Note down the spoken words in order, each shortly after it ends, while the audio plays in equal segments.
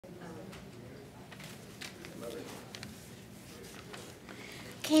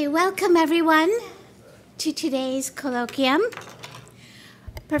Okay, welcome everyone to today's colloquium.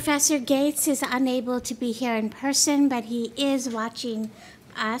 Professor Gates is unable to be here in person, but he is watching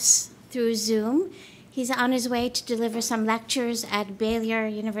us through Zoom. He's on his way to deliver some lectures at Baylor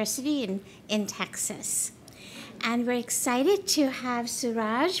University in Texas. And we're excited to have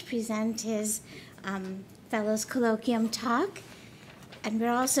Suraj present his Fellows Colloquium talk. And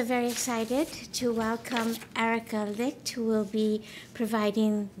we're also very excited to welcome Erica Licht, who will be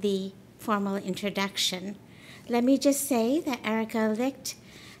providing the formal introduction. Let me just say that Erica Licht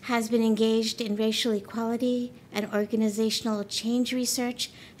has been engaged in racial equality and organizational change research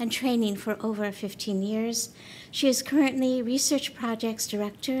and training for over 15 years. She is currently Research Projects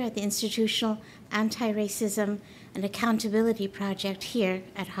Director at the Institutional Anti-Racism and Accountability Project here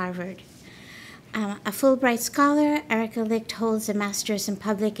at Harvard. A Fulbright Scholar, Erica Licht holds a Master's in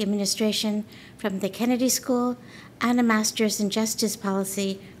Public Administration from the Kennedy School and a Master's in Justice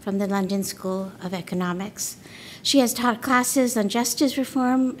Policy from the London School of Economics. She has taught classes on justice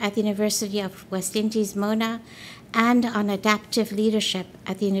reform at the University of West Indies, Mona, and on adaptive leadership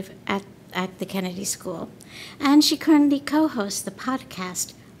at the Kennedy School. And she currently co-hosts the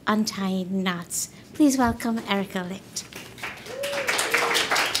podcast Untying Knots. Please welcome Erica Licht.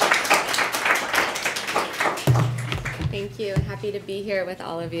 Thank you. Happy to be here with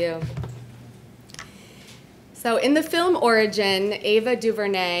all of you. So in the film Origin, Ava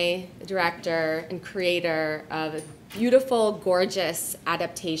DuVernay, director and creator of a beautiful, gorgeous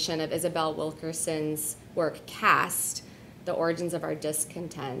adaptation of Isabel Wilkerson's work, Caste, The Origins of Our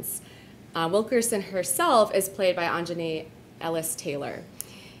Discontents. Wilkerson herself is played by Anjani Ellis-Taylor.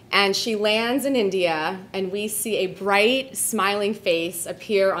 And she lands in India, and we see a bright, smiling face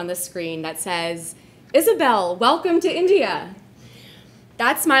appear on the screen that says, "Isabel, welcome to India."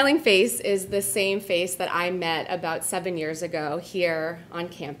 That smiling face is the same face that I met about 7 years ago here on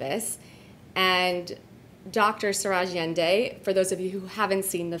campus. And Dr. Suraj Yengde, for those of you who haven't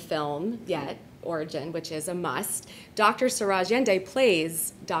seen the film yet, Origin, which is a must, Dr. Suraj Yengde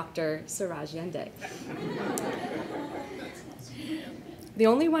plays Dr. Suraj Yengde. The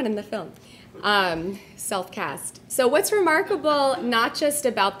only one in the film. Self-cast. So what's remarkable, not just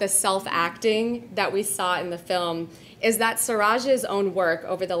about the self-acting that we saw in the film, is that Suraj's own work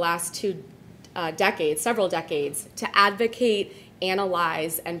over the last several decades, to advocate,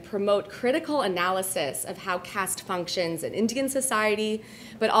 analyze, and promote critical analysis of how caste functions in Indian society,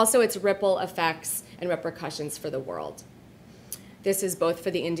 but also its ripple effects and repercussions for the world. This is both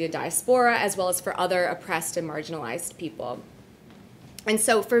for the Indian diaspora as well as for other oppressed and marginalized people. And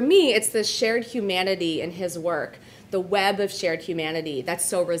so for me, it's the shared humanity in his work, the web of shared humanity that's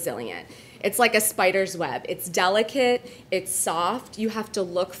so resilient. It's like a spider's web. It's delicate, it's soft, you have to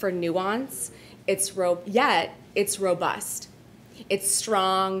look for nuance, yet it's robust. It's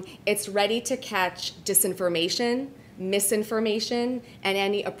strong, it's ready to catch disinformation, misinformation, and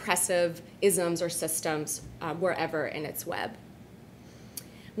any oppressive isms or systems wherever in its web.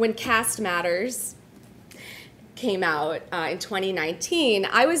 When Caste Matters came out in 2019,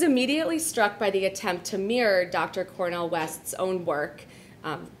 I was immediately struck by the attempt to mirror Dr. Cornel West's own work,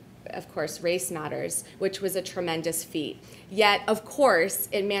 of course, Race Matters, which was a tremendous feat. Yet, of course,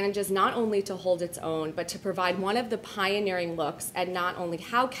 it manages not only to hold its own, but to provide one of the pioneering looks at not only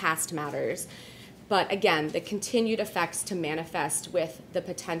how caste matters, but again, the continued effects to manifest with the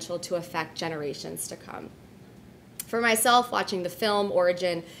potential to affect generations to come. For myself, watching the film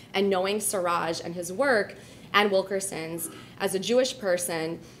Origin and knowing Suraj and his work, and Wilkerson's, as a Jewish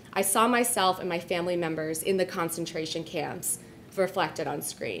person, I saw myself and my family members in the concentration camps reflected on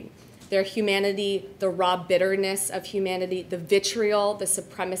screen. Their humanity, the raw bitterness of humanity, the vitriol, the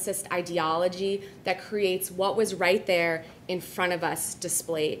supremacist ideology that creates what was right there in front of us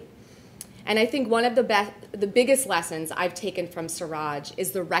displayed. And I think one of the biggest lessons I've taken from Suraj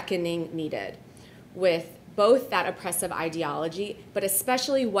is the reckoning needed with both that oppressive ideology, but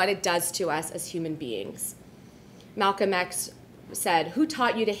especially what it does to us as human beings. Malcolm X said, "Who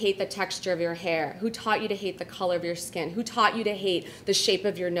taught you to hate the texture of your hair? Who taught you to hate the color of your skin? Who taught you to hate the shape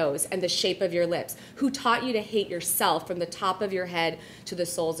of your nose and the shape of your lips? Who taught you to hate yourself from the top of your head to the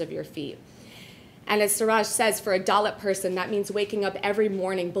soles of your feet?" And as Suraj says, for a Dalit person, that means waking up every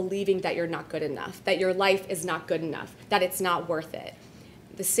morning believing that you're not good enough, that your life is not good enough, that it's not worth it.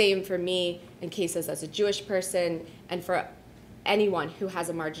 The same for me in cases as a Jewish person and for anyone who has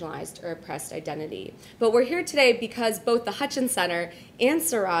a marginalized or oppressed identity. But we're here today because both the Hutchins Center and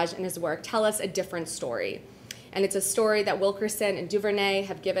Suraj and his work tell us a different story. And it's a story that Wilkerson and DuVernay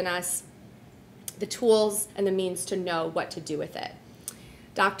have given us the tools and the means to know what to do with it.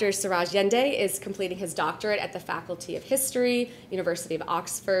 Dr. Suraj Yengde is completing his doctorate at the Faculty of History, University of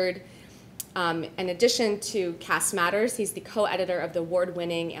Oxford. In addition to Caste Matters, he's the co-editor of the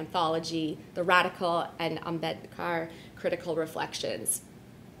award-winning anthology, The Radical and Ambedkar Critical Reflections.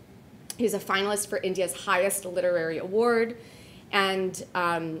 He's a finalist for India's highest literary award, and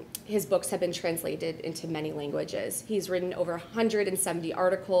his books have been translated into many languages. He's written over 170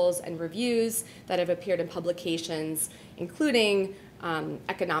 articles and reviews that have appeared in publications, including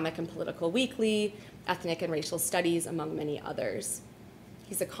Economic and Political Weekly, Ethnic and Racial Studies, among many others.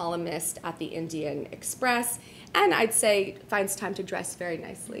 He's a columnist at the Indian Express, and I'd say finds time to dress very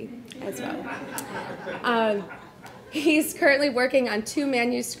nicely as well. He's currently working on 2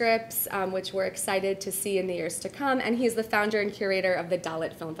 manuscripts, which we're excited to see in the years to come, and he's the founder and curator of the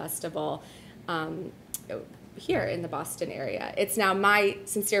Dalit Film Festival here in the Boston area. It's now my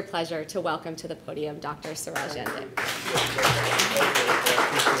sincere pleasure to welcome to the podium Dr. Suraj Yengde.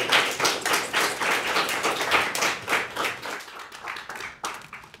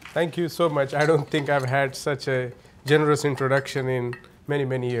 Thank you so much. I don't think I've had such a generous introduction in many,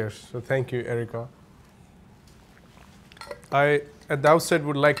 many years, so thank you, Erica. I, at the outset,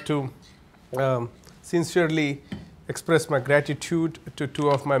 would like to sincerely express my gratitude to 2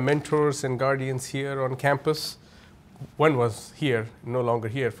 of my mentors and guardians here on campus. One was here, no longer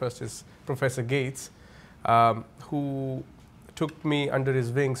here. First is Professor Gates, who took me under his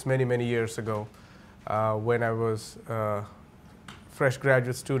wings many, many years ago when I was a fresh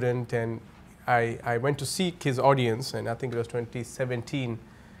graduate student, and I went to seek his audience, and I think it was 2017.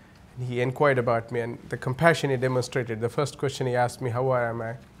 He inquired about me, and the compassion he demonstrated. The first question he asked me, how am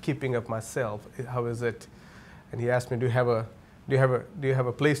I keeping up myself? How is it? And he asked me, do you have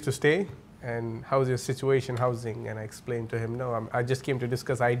a place to stay? And how's your situation, housing? And I explained to him, no, I just came to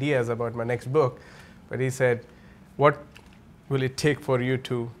discuss ideas about my next book. But he said, what will it take for you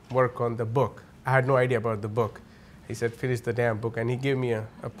to work on the book? I had no idea about the book. He said, finish the damn book. And he gave me a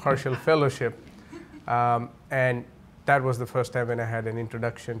partial fellowship. And that was the first time when I had an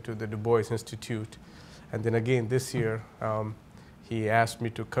introduction to the Du Bois Institute. And then again this year, he asked me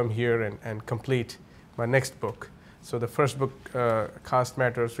to come here and complete my next book. So the first book, Caste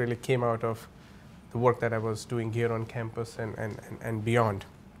Matters, really came out of the work that I was doing here on campus and beyond.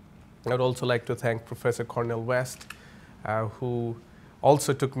 I would also like to thank Professor Cornel West, who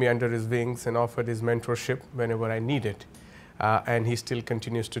also took me under his wings and offered his mentorship whenever I needed. And he still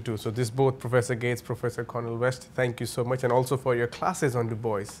continues to do. So this both Professor Gates, Professor Cornel West, thank you so much, and also for your classes on Du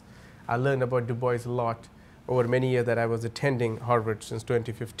Bois. I learned about Du Bois a lot over many years that I was attending Harvard since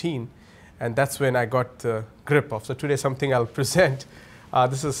 2015, and that's when I got the grip of. So today something I'll present.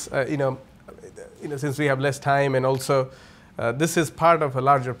 This is, since we have less time, and also this is part of a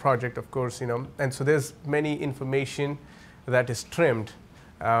larger project, of course, and so there's many information that is trimmed,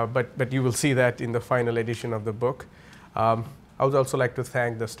 but you will see that in the final edition of the book. I would also like to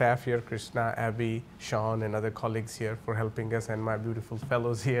thank the staff here, Krishna, Abby, Sean, and other colleagues here for helping us, and my beautiful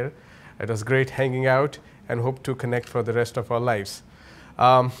fellows here. It was great hanging out, and hope to connect for the rest of our lives.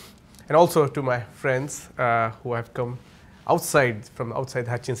 And also to my friends who have come from outside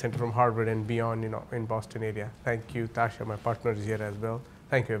Hutchins Center, from Harvard and beyond, in Boston area. Thank you, Tasha, my partner is here as well.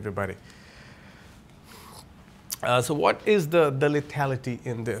 Thank you, everybody. So what is the dalitality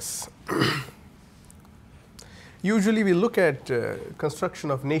in this? Usually we look at construction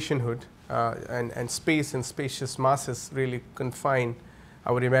of nationhood and space and spacious masses really confine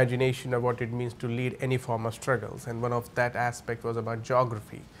our imagination of what it means to lead any form of struggles. And one of that aspect was about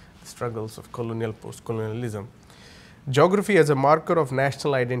geography, the struggles of colonial, post-colonialism. Geography as a marker of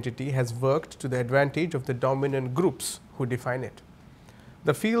national identity has worked to the advantage of the dominant groups who define it.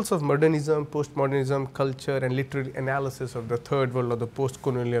 The fields of modernism, postmodernism, culture, and literary analysis of the third world or the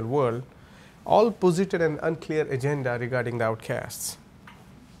post-colonial world all posited an unclear agenda regarding the outcasts.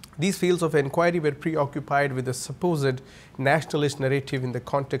 These fields of inquiry were preoccupied with the supposed nationalist narrative in the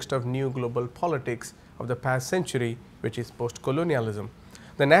context of new global politics of the past century, which is post-colonialism.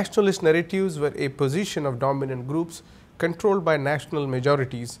 The nationalist narratives were a position of dominant groups controlled by national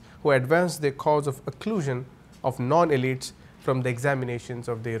majorities who advanced their cause of occlusion of non-elites from the examinations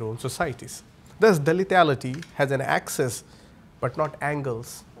of their own societies. Thus, Dalitality has an axis, but not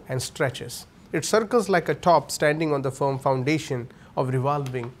angles and stretches. It circles like a top standing on the firm foundation of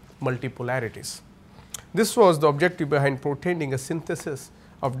revolving multipolarities. This was the objective behind portending a synthesis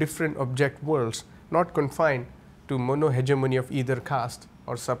of different object worlds, not confined to monohegemony of either caste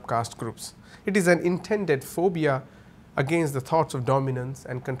or subcaste groups. It is an intended phobia against the thoughts of dominance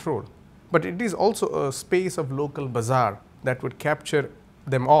and control, but it is also a space of local bazaar that would capture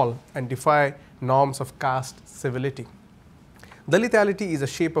them all and defy norms of caste civility. Dalitality is a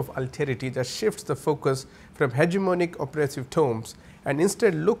shape of alterity that shifts the focus from hegemonic oppressive tomes and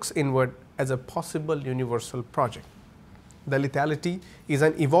instead looks inward as a possible universal project. Dalitality is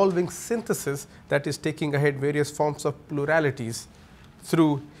an evolving synthesis that is taking ahead various forms of pluralities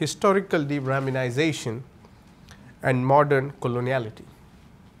through historical de-Brahminization and modern coloniality.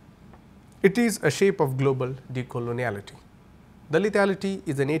 It is a shape of global decoloniality. Dalitality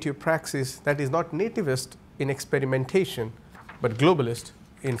is a native praxis that is not nativist in experimentation, but globalist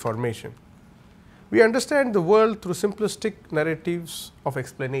in formation. We understand the world through simplistic narratives of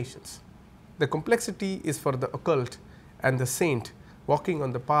explanations. The complexity is for the occult and the saint walking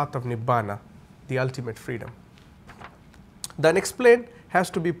on the path of Nibbana, the ultimate freedom. The unexplained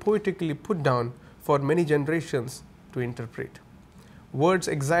has to be poetically put down for many generations to interpret. Words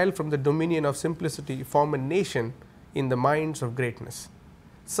exiled from the dominion of simplicity form a nation in the minds of greatness.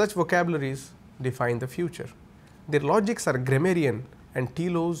 Such vocabularies define the future. Their logics are grammarian and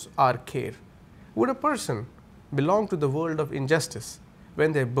telos are care. Would a person belong to the world of injustice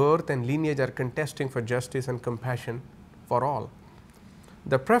when their birth and lineage are contesting for justice and compassion for all?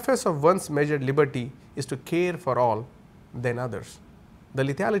 The preface of one's measured liberty is to care for all, then others.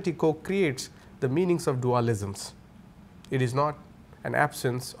 Dalitality co-creates the meanings of dualisms. It is not an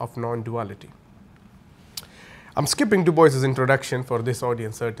absence of non-duality. I'm skipping Du Bois's introduction for this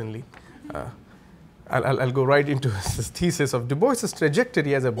audience, certainly. I'll go right into his thesis of Du Bois's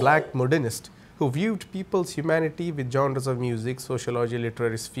trajectory as a black modernist who viewed people's humanity with genres of music, sociology,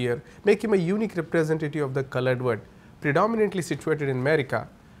 literary sphere, make him a unique representative of the colored world, predominantly situated in America,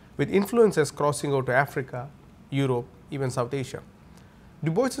 with influences crossing over to Africa, Europe, even South Asia.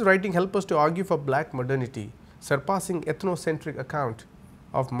 Du Bois's writing help us to argue for black modernity, surpassing ethnocentric account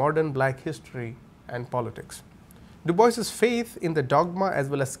of modern black history and politics. Du Bois's faith in the dogma as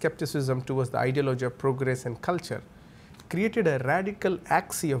well as skepticism towards the ideology of progress and culture created a radical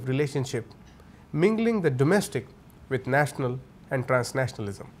axis of relationship, mingling the domestic with national and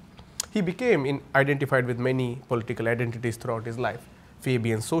transnationalism. He became identified with many political identities throughout his life: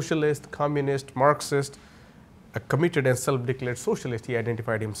 Fabian socialist, communist, Marxist, a committed and self-declared socialist he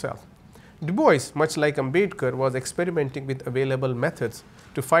identified himself. Du Bois, much like Ambedkar, was experimenting with available methods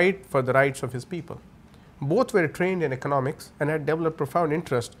to fight for the rights of his people. Both were trained in economics and had developed profound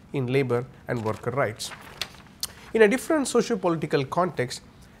interest in labor and worker rights. In a different socio-political context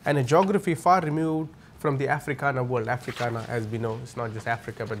and a geography far removed from the Africana world, Africana, as we know, is not just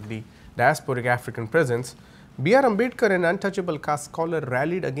Africa but the diasporic African presence, B.R. Ambedkar, an untouchable caste scholar,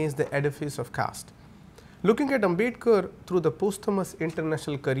 rallied against the edifice of caste. Looking at Ambedkar through the posthumous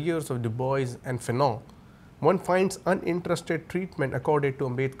international careers of Du Bois and Fanon, one finds uninterested treatment accorded to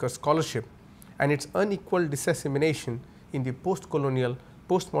Ambedkar's scholarship and its unequal dissemination in the post-colonial,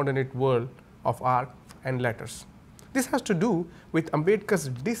 postmodernist world of art and letters. This has to do with Ambedkar's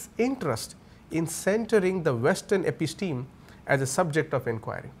disinterest in centering the Western episteme as a subject of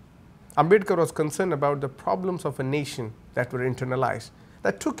inquiry. Ambedkar was concerned about the problems of a nation that were internalized,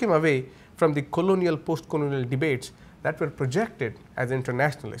 that took him away from the colonial, post-colonial debates that were projected as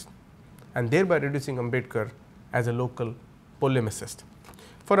internationalist, and thereby reducing Ambedkar as a local polemicist.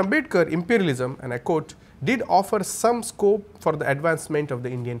 For Ambedkar, imperialism, and I quote, did offer some scope for the advancement of the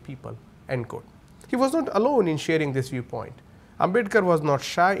Indian people, end quote. He was not alone in sharing this viewpoint. Ambedkar was not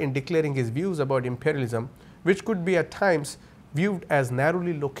shy in declaring his views about imperialism, which could be at times viewed as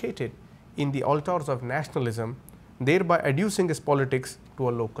narrowly located in the altars of nationalism, thereby adducing his politics to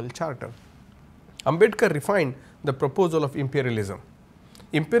a local charter. Ambedkar refined the proposal of imperialism.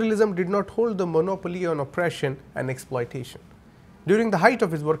 Imperialism did not hold the monopoly on oppression and exploitation. During the height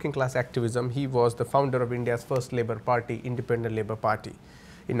of his working class activism, he was the founder of India's first Labour Party, Independent Labour Party,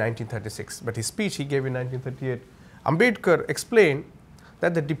 in 1936. But his speech he gave in 1938, Ambedkar explained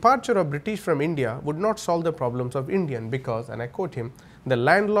that the departure of British from India would not solve the problems of Indian because, and I quote him, the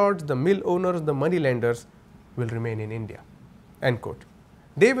landlords, the mill owners, the moneylenders will remain in India, end quote.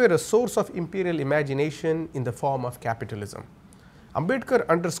 They were a source of imperial imagination in the form of capitalism. Ambedkar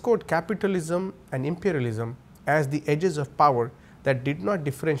underscored capitalism and imperialism as the edges of power that did not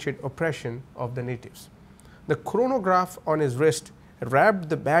differentiate oppression of the natives. The chronograph on his wrist wrapped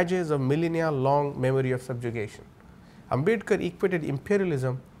the badges of millennia-long memory of subjugation. Ambedkar equated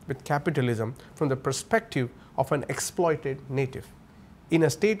imperialism with capitalism from the perspective of an exploited native. In a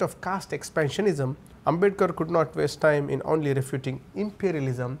state of caste expansionism, Ambedkar could not waste time in only refuting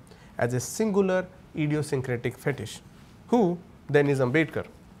imperialism as a singular idiosyncratic fetish. Who then is Ambedkar?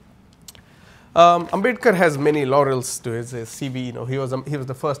 Ambedkar has many laurels to his CV. He was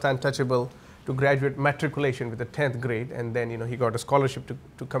the first untouchable to graduate matriculation with the 10th grade, and then he got a scholarship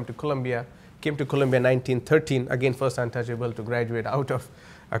to come to Columbia came to Columbia in 1913, again first untouchable to graduate out of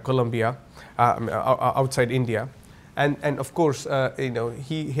Columbia, outside India. And of course,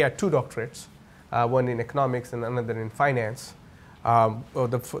 he had 2 doctorates, one in economics and another in finance.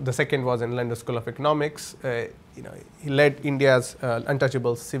 The second was in London School of Economics. He led India's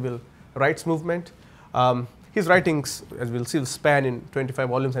untouchable civil rights movement. His writings, as we'll see, span in 25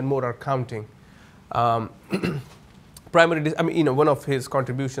 volumes and more are counting. One of his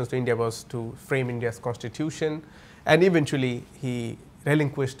contributions to India was to frame India's constitution, and eventually he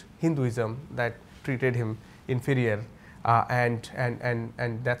relinquished Hinduism that treated him inferior, and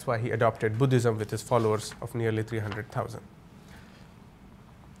that's why he adopted Buddhism with his followers of nearly 300,000.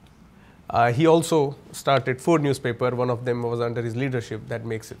 He also started 4 newspapers. One of them was under his leadership. That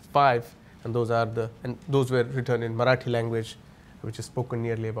makes it 5, and those were written in Marathi language, which is spoken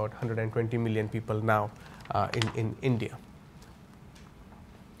nearly about 120 million people now in India.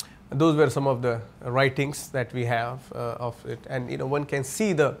 Those were some of the writings that we have of it, and one can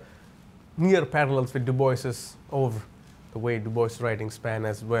see the near parallels with Du Bois's over the way Du Bois' writings span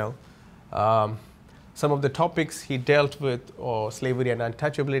as well. Some of the topics he dealt with are slavery and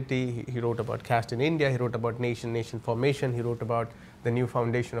untouchability. He wrote about caste in India. He wrote about nation formation. He wrote about the new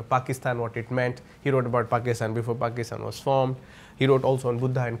foundation of Pakistan, what it meant. He wrote about Pakistan before Pakistan was formed. He wrote also on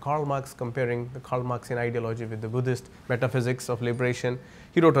Buddha and Karl Marx, comparing the Karl Marxian ideology with the Buddhist metaphysics of liberation.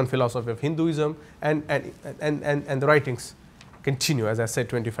 He wrote on philosophy of Hinduism, and the writings continue, as I said,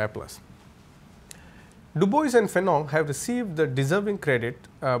 25 plus. Du Bois and Fanon have received the deserving credit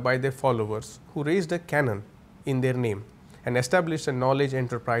by their followers, who raised a canon in their name and established a knowledge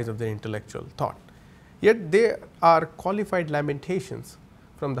enterprise of their intellectual thought. Yet there are qualified lamentations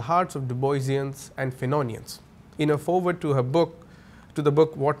from the hearts of Du Boisians and Fanonians. In a foreword to the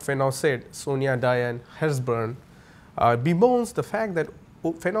book What Fanon Said, Sonia Diane Hersburn bemoans the fact that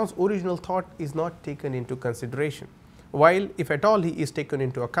Fanon's original thought is not taken into consideration, while if at all he is taken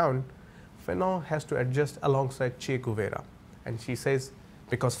into account, Fanon has to adjust alongside Che Guevara. And she says,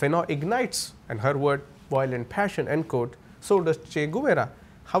 because Fanon ignites, and her word, violent passion, end quote, so does Che Guevara.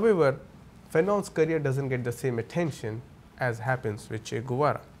 However, Fanon's career doesn't get the same attention as happens with Che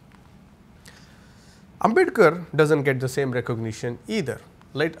Guevara. Ambedkar doesn't get the same recognition either,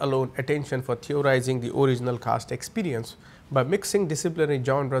 let alone attention for theorizing the original caste experience by mixing disciplinary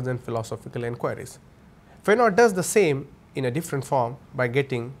genres and philosophical inquiries. Fanon does the same in a different form by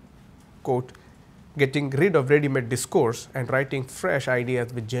getting rid of ready-made discourse and writing fresh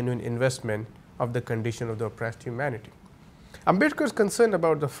ideas with genuine investment of the condition of the oppressed humanity. Ambedkar's concern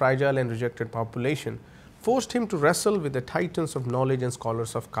about the fragile and rejected population forced him to wrestle with the titans of knowledge and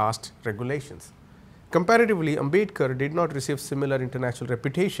scholars of caste regulations. Comparatively, Ambedkar did not receive similar international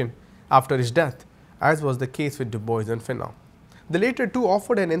reputation after his death, as was the case with Du Bois and Fanon. The latter two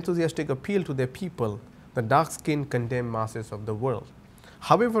offered an enthusiastic appeal to their people, the dark-skinned condemned masses of the world.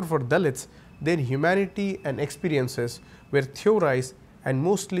 However, for Dalits, their humanity and experiences were theorized and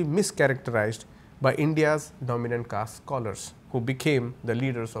mostly mischaracterized by India's dominant caste scholars, who became the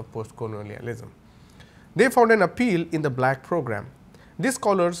leaders of post-colonialism. They found an appeal in the black program. These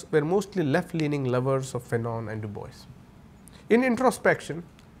scholars were mostly left-leaning lovers of Fanon and Du Bois. In introspection,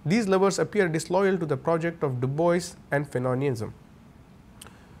 these lovers appear disloyal to the project of Du Bois and Fanonianism.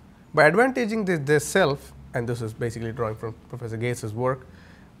 By advantaging their self, and this is basically drawing from Professor Gates's work,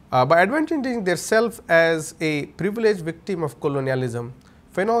 by advantaging their self as a privileged victim of colonialism,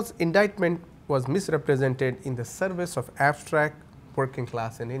 Fanon's indictment was misrepresented in the service of abstract working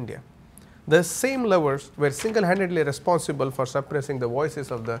class in India. The same lovers were single-handedly responsible for suppressing the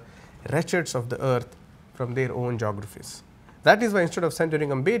voices of the wretches of the earth from their own geographies. That is why instead of centering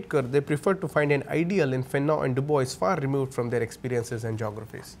Ambedkar, they preferred to find an ideal in Fanon and Du Bois far removed from their experiences and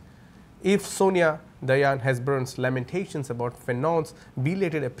geographies. If Sonia Diane Hersburn's lamentations about Fanon's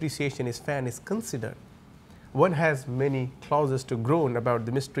belated appreciation is considered, one has many clauses to groan about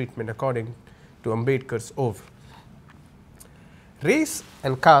the mistreatment according to Ambedkar's oath. Race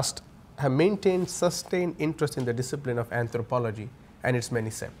and caste have maintained sustained interest in the discipline of anthropology and its many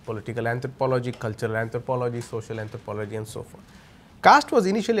sects: political anthropology, cultural anthropology, social anthropology, and so forth. Caste was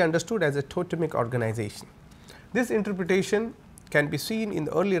initially understood as a totemic organization. This interpretation can be seen in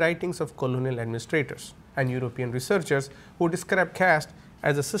the early writings of colonial administrators and European researchers who describe caste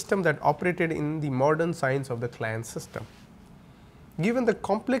as a system that operated in the modern science of the clan system. Given the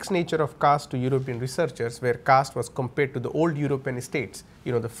complex nature of caste to European researchers, where caste was compared to the old European states,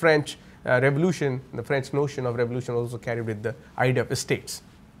 the French Revolution, the French notion of revolution also carried with the idea of states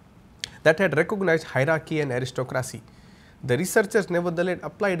that had recognized hierarchy and aristocracy. The researchers nevertheless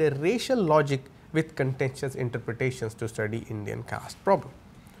applied a racial logic with contentious interpretations to study Indian caste problem.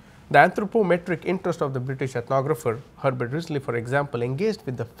 The anthropometric interest of the British ethnographer Herbert Risley, for example, engaged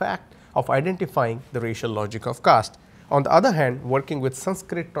with the fact of identifying the racial logic of caste. On the other hand, working with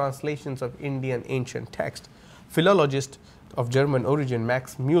Sanskrit translations of Indian ancient text, philologist of German origin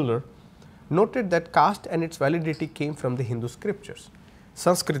Max Müller noted that caste and its validity came from the Hindu scriptures.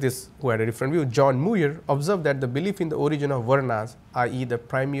 Sanskritists who had a different view, John Muir, observed that the belief in the origin of Varnas, i.e. the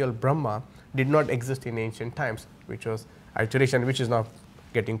primeval Brahma, did not exist in ancient times, which was iteration, which is now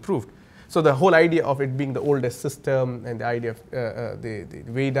getting proved. So, the whole idea of it being the oldest system and the idea of the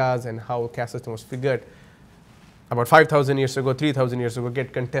Vedas and how caste system was figured about 5,000 years ago, 3,000 years ago,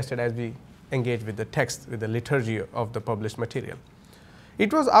 get contested as we engage with the text, with the liturgy of the published material.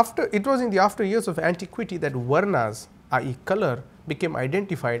 It was in the after years of antiquity that Varnas, i.e. color, became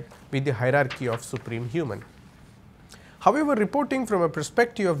identified with the hierarchy of supreme human. However, reporting from a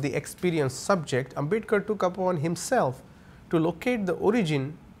perspective of the experienced subject, Ambedkar took upon himself to locate the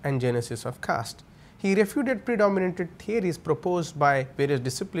origin and genesis of caste. He refuted predominant theories proposed by various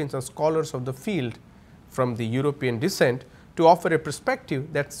disciplines and scholars of the field from the European descent to offer a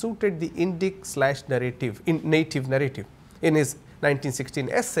perspective that suited the native narrative. In his 1916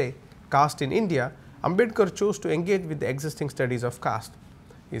 essay, Caste in India, Ambedkar chose to engage with the existing studies of caste.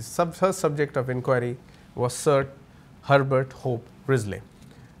 His first subject of inquiry was Sir Herbert Hope Risley.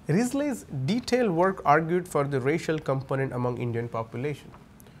 Risley's detailed work argued for the racial component among Indian population.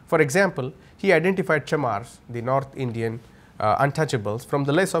 For example, he identified Chamars, the North Indian untouchables, from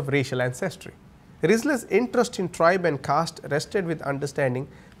the less of racial ancestry. Risley's interest in tribe and caste rested with understanding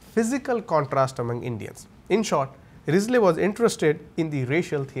physical contrast among Indians. In short, Risley was interested in the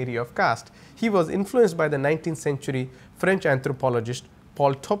racial theory of caste. He was influenced by the 19th century French anthropologist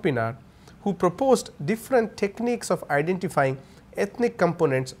Paul Topinard, who proposed different techniques of identifying ethnic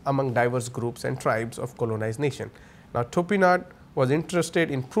components among diverse groups and tribes of colonized nation. Now, Topinard was interested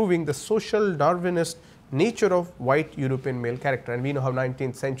in proving the social Darwinist nature of white European male character, and we know how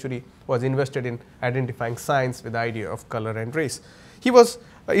 19th century was invested in identifying science with the idea of color and race. He was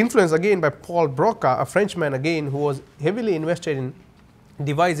influenced again by Paul Broca, a Frenchman again who was heavily invested in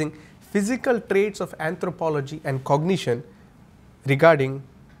devising physical traits of anthropology and cognition regarding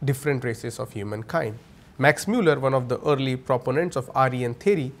different races of humankind. Max Müller, one of the early proponents of Aryan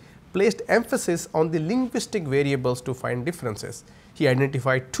theory, placed emphasis on the linguistic variables to find differences. He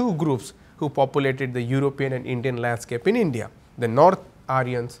identified two groups who populated the European and Indian landscape in India, the North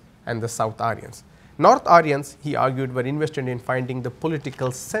Aryans and the South Aryans. North Aryans, he argued, were invested in finding the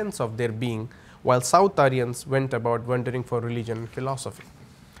political sense of their being, while South Aryans went about wondering for religion and philosophy.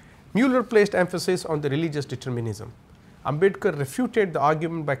 Müller placed emphasis on the religious determinism. Ambedkar refuted the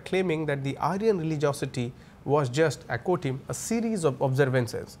argument by claiming that the Aryan religiosity was just, I quote him, a series of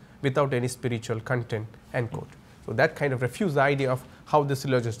observances without any spiritual content, end quote. So, that kind of refused the idea of how this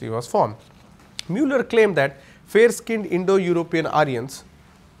religiosity was formed. Müller claimed that fair-skinned Indo-European Aryans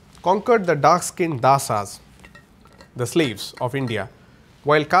conquered the dark-skinned Dasas, the slaves of India.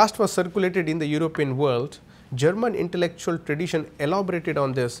 While caste was circulated in the European world, German intellectual tradition elaborated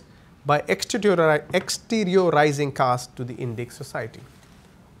on this by exteriorizing caste to the Indic society.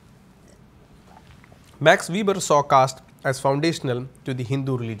 Max Weber saw caste as foundational to the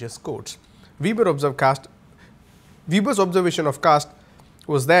Hindu religious codes. Weber's observation of caste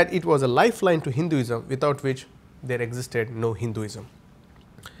was that it was a lifeline to Hinduism, without which there existed no Hinduism.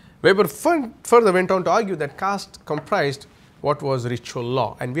 Weber further went on to argue that caste comprised what was ritual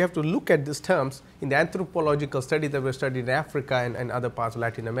law, and we have to look at these terms in the anthropological study that were studied in Africa and other parts of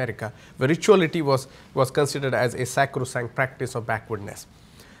Latin America, where rituality was considered as a sacrosanct practice of backwardness.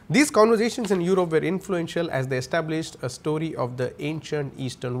 These conversations in Europe were influential as they established a story of the ancient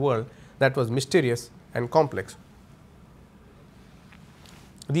Eastern world that was mysterious and complex.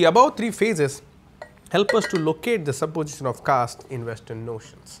 The above three phases help us to locate the supposition of caste in Western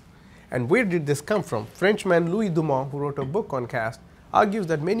notions. And where did this come from? Frenchman Louis Dumont, who wrote a book on caste, argues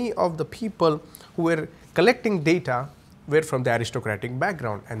that many of the people who were collecting data were from the aristocratic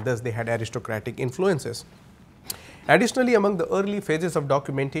background, and thus they had aristocratic influences. Additionally, among the early phases of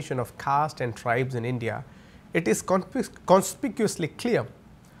documentation of caste and tribes in India, it is conspicuously clear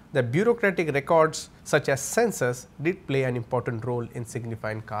that bureaucratic records such as census did play an important role in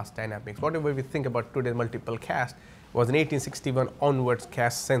signifying caste dynamics. Whatever we think about today's multiple caste was in 1861 onwards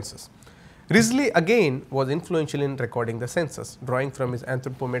caste census. Risley again was influential in recording the census. Drawing from his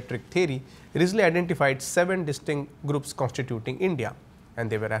anthropometric theory, Risley identified 7 distinct groups constituting India, and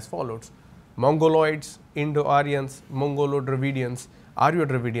they were as follows: Mongoloids, Indo-Aryans, Mongolo-Dravidians,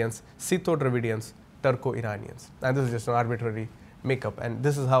 Aryo-Dravidians, Scytho-Dravidians, Turco-Iranians. And this is just an arbitrary makeup, and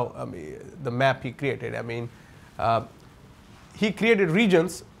this is how the map he created. I mean, he created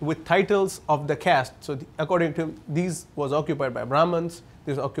regions with titles of the caste. So, according to him, these was occupied by Brahmins,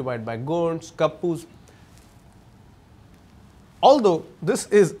 this was occupied by Gonds, Kappus. Although this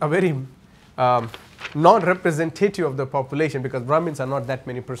is a very non-representative of the population, because Brahmins are not that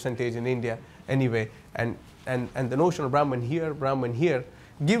many percentage in India anyway, and the notion of Brahman here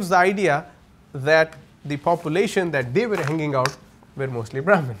gives the idea that the population that they were hanging out were mostly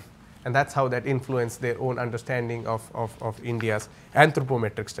Brahmin, and that's how that influenced their own understanding of India's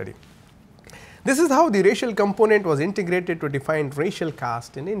anthropometric study. This is how the racial component was integrated to define racial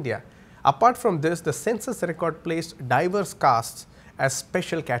caste in India. Apart from this, the census record placed diverse castes as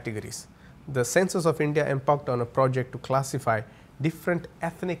special categories. The census of India embarked on a project to classify different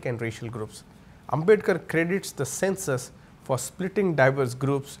ethnic and racial groups. Ambedkar credits the census for splitting diverse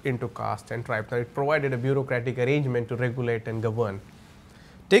groups into caste and tribes. Now, it provided a bureaucratic arrangement to regulate and govern.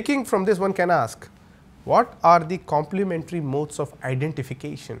 Taking from this, one can ask, what are the complementary modes of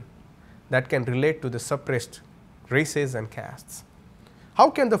identification that can relate to the suppressed races and castes? How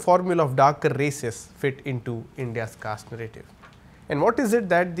can the formula of darker races fit into India's caste narrative? And what is it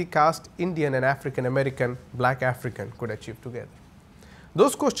that the caste Indian and African American, Black African could achieve together?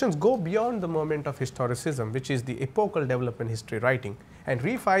 Those questions go beyond the moment of historicism, which is the epochal development history writing, and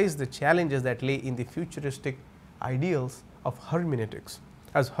refines the challenges that lay in the futuristic ideals of hermeneutics.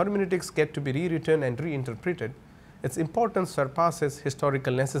 As hermeneutics get to be rewritten and reinterpreted, its importance surpasses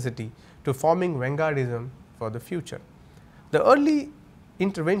historical necessity to forming vanguardism for the future. The early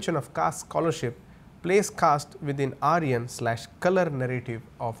intervention of caste scholarship placed caste within Aryan/color narrative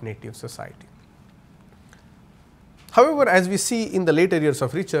of native society. However, as we see in the later years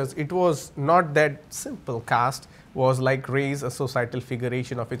of research, it was not that simple. Caste was like race, a societal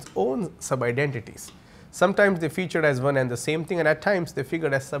figuration of its own sub-identities. Sometimes they featured as one and the same thing, and at times they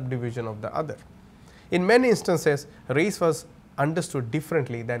figured as subdivision of the other. In many instances, race was understood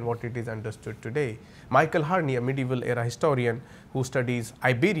differently than what it is understood today. Michael Harney, a medieval era historian who studies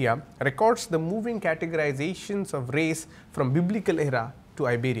Iberia, records the moving categorizations of race from biblical era to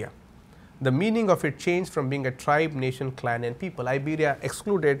Iberia. The meaning of it changed from being a tribe, nation, clan and people. Iberia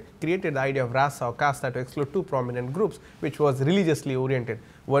created the idea of rasa or casta to exclude two prominent groups, which was religiously oriented.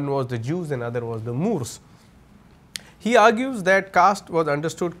 One was the Jews and other was the Moors. He argues that caste was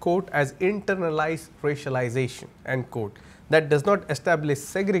understood, quote, as internalized racialization, end quote, that does not establish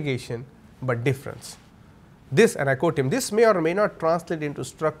segregation but difference. This, and I quote him, this may or may not translate into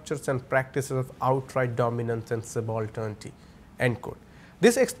structures and practices of outright dominance and subalternity, end quote.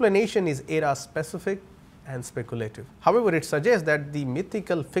 This explanation is era specific and speculative. However, it suggests that the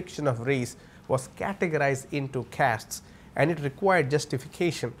mythical fiction of race was categorized into castes, and it required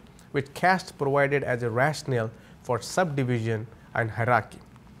justification, which caste provided as a rationale for subdivision and hierarchy.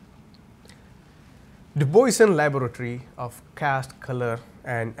 Du Boisian laboratory of caste, color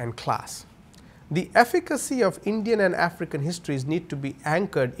and class. The efficacy of Indian and African histories need to be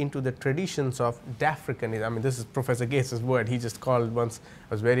anchored into the traditions of Dafricanism. I mean, this is Professor Gates' word. He just called once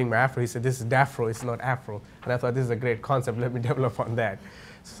I was wearing my afro. He said, this is Dafro, it's not Afro. And I thought this is a great concept. Let me develop on that.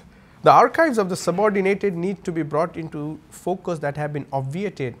 The archives of the subordinated need to be brought into focus that have been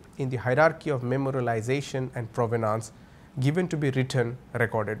obviated in the hierarchy of memorialization and provenance given to be written,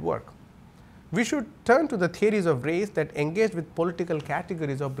 recorded work. We should turn to the theories of race that engage with political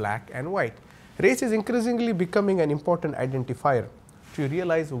categories of black and white. Race is increasingly becoming an important identifier to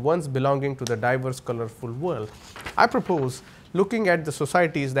realize one's belonging to the diverse, colorful world. I propose looking at the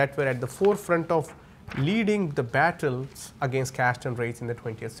societies that were at the forefront of leading the battles against caste and race in the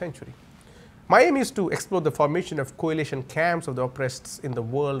 20th century. My aim is to explore the formation of coalition camps of the oppressed in the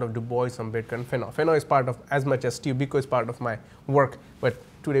world of Du Bois, Ambedkar and Fanon. Fanon is part of, as much as Steve Biko is part of my work, but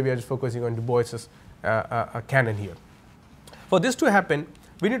today we are just focusing on Du Bois's canon here. For this to happen,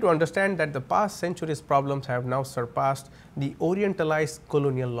 we need to understand that the past centuries' problems have now surpassed the orientalized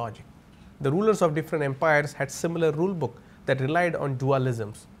colonial logic. The rulers of different empires had similar rule book that relied on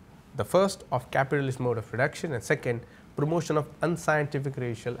dualisms. The first of capitalist mode of production and second promotion of unscientific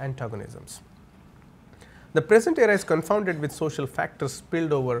racial antagonisms. The present era is confounded with social factors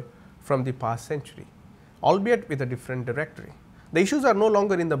spilled over from the past century, albeit with a different directory. The issues are no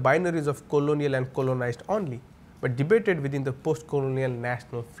longer in the binaries of colonial and colonized only, but debated within the post-colonial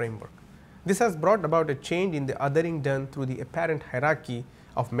national framework. This has brought about a change in the othering done through the apparent hierarchy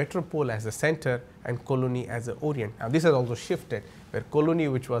of metropole as a center and colony as a orient. Now, this has also shifted, where colony,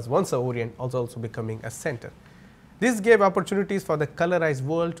 which was once a orient, also becoming a center. This gave opportunities for the colorized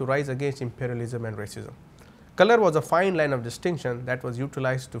world to rise against imperialism and racism. Color was a fine line of distinction that was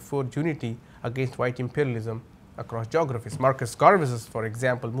utilized to forge unity against white imperialism across geographies. Marcus Garvey's, for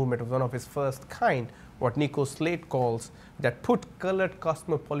example, movement was one of its first kind, what Nico Slate calls, that put colored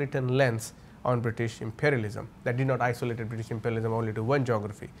cosmopolitan lens on British imperialism, that did not isolate British imperialism only to one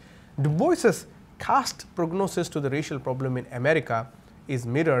geography. Du Bois's caste prognosis to the racial problem in America is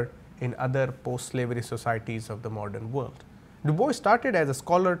mirrored in other post-slavery societies of the modern world. Du Bois started as a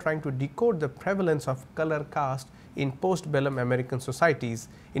scholar trying to decode the prevalence of color caste in post-bellum American societies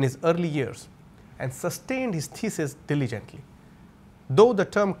in his early years and sustained his thesis diligently. Though the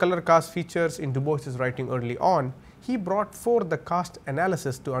term color caste features in Du Bois's writing early on, he brought forth the caste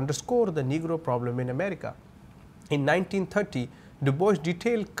analysis to underscore the Negro problem in America. In 1930, Du Bois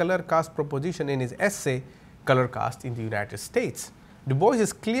detailed color caste proposition in his essay, Color Caste in the United States. Du Bois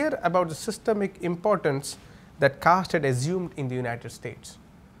is clear about the systemic importance that caste had assumed in the United States.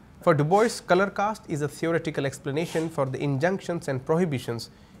 For Du Bois, color caste is a theoretical explanation for the injunctions and prohibitions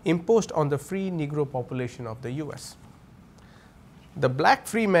imposed on the free Negro population of the US. The black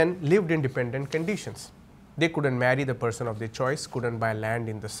free men lived in dependent conditions. They couldn't marry the person of their choice, couldn't buy land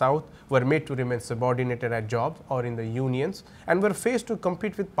in the South, were made to remain subordinated at jobs or in the unions, and were faced to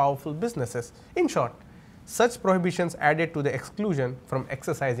compete with powerful businesses. In short, such prohibitions added to the exclusion from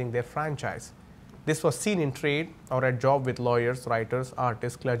exercising their franchise. This was seen in trade or at job with lawyers, writers,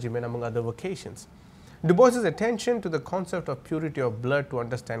 artists, clergymen, among other vocations. Du Bois's attention to the concept of purity of blood to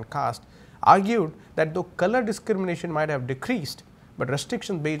understand caste argued that though color discrimination might have decreased, but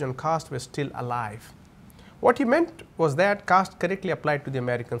restrictions based on caste were still alive. What he meant was that caste correctly applied to the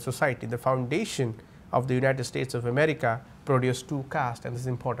American society. The foundation of the United States of America produced two castes, and this is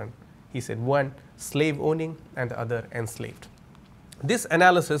important. He said one slave owning and the other enslaved. This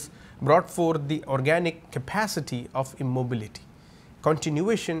analysis brought forth the organic capacity of immobility,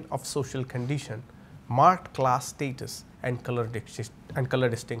 continuation of social condition, marked class status and color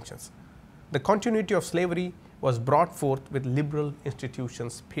distinctions. The continuity of slavery was brought forth with liberal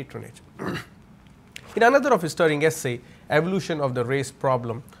institutions' patronage. In another of his stirring essay, Evolution of the Race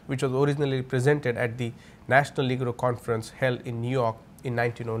Problem, which was originally presented at the National Negro Conference held in New York in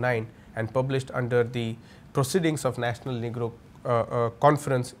 1909 and published under the Proceedings of National Negro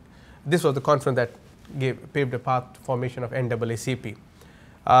Conference. This was the conference that paved the path to formation of NAACP.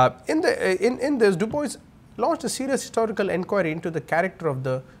 In this, Du Bois launched a serious historical inquiry into the character of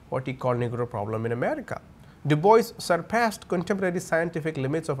the what he called Negro problem in America. Du Bois surpassed contemporary scientific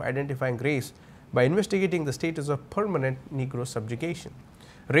limits of identifying race by investigating the status of permanent Negro subjugation.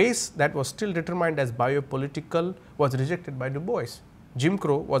 Race that was still determined as biopolitical was rejected by Du Bois. Jim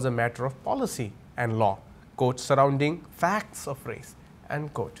Crow was a matter of policy and law, quote, surrounding facts of race,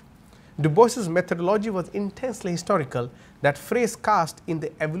 end quote. Du Bois's methodology was intensely historical that phrased caste in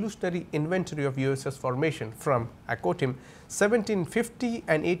the evolutionary inventory of USS formation from, I quote him, 1750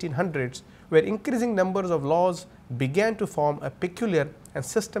 and 1800s, where increasing numbers of laws began to form a peculiar and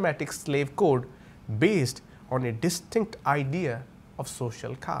systematic slave code based on a distinct idea of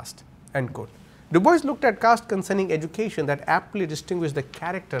social caste, end quote. Du Bois looked at caste concerning education that aptly distinguished the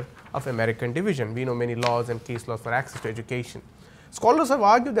character of American division. We know many laws and case laws for access to education. Scholars have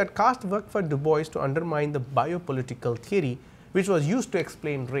argued that caste worked for Du Bois to undermine the biopolitical theory which was used to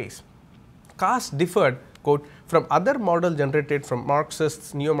explain race. Caste differed, quote, from other models generated from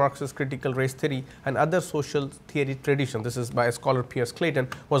Marxists, neo-Marxist critical race theory and other social theory traditions. This is by a scholar Pierce Clayton,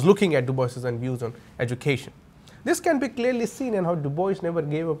 was looking at Du Bois's views on education. This can be clearly seen in how Du Bois never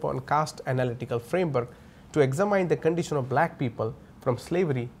gave up on caste analytical framework to examine the condition of black people from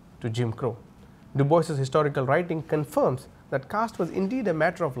slavery to Jim Crow. Du Bois's historical writing confirms that caste was indeed a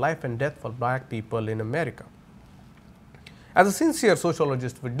matter of life and death for black people in America. As a sincere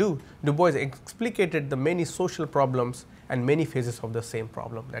sociologist would do, Du Bois explicated the many social problems and many phases of the same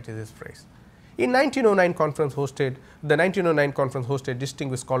problem, that is his phrase. The 1909 conference hosted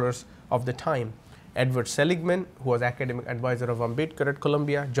distinguished scholars of the time. Edward Seligman, who was academic advisor of Ambedkar at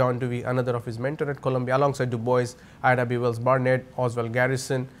Columbia, John Dewey, another of his mentors at Columbia, alongside Du Bois, Ida B. Wells Barnett, Oswald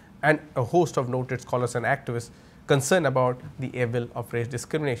Garrison, and a host of noted scholars and activists concerned about the evil of race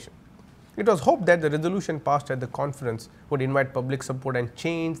discrimination. It was hoped that the resolution passed at the conference would invite public support and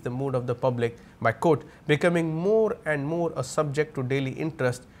change the mood of the public by, quote, becoming more and more a subject to daily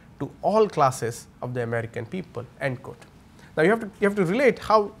interest to all classes of the American people, end quote. Now, you have to relate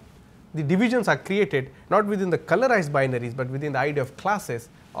how the divisions are created not within the colorized binaries, but within the idea of classes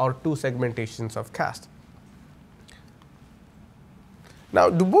or two segmentations of caste. Now,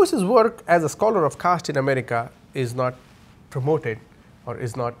 Du Bois's work as a scholar of caste in America is not promoted or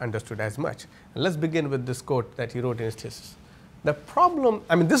is not understood as much. And let's begin with this quote that he wrote in his thesis. The problem,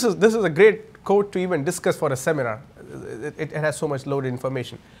 I mean, this is a great quote to even discuss for a seminar. It has so much loaded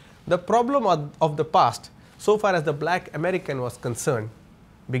information. The problem of the past, so far as the black American was concerned,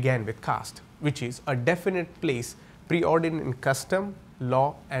 began with caste, which is a definite place preordained in custom,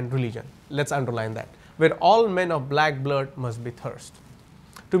 law and religion. Let us underline that, where all men of black blood must be thirst.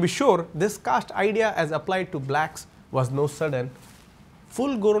 To be sure, this caste idea as applied to blacks was no sudden.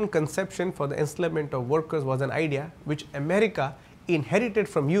 Full-grown conception for the enslavement of workers was an idea which America inherited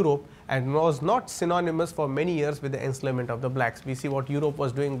from Europe and was not synonymous for many years with the enslavement of the blacks. We see what Europe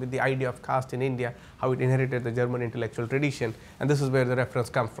was doing with the idea of caste in India, how it inherited the German intellectual tradition, and this is where the reference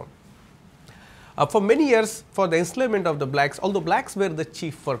comes from. For many years, for the enslavement of the blacks, although blacks were the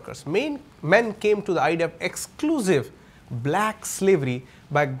chief workers, men came to the idea of exclusive black slavery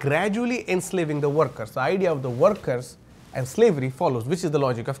by gradually enslaving the workers. The idea of the workers and slavery follows, which is the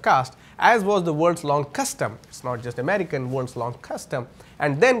logic of caste, as was the world's long custom. It is not just American, world's long custom,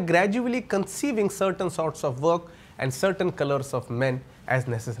 and then gradually conceiving certain sorts of work and certain colors of men as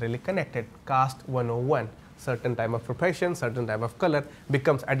necessarily connected. Caste 101, certain type of profession, certain type of color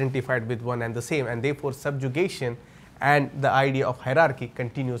becomes identified with one and the same, and therefore subjugation and the idea of hierarchy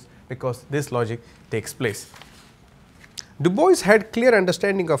continues because this logic takes place. Du Bois had clear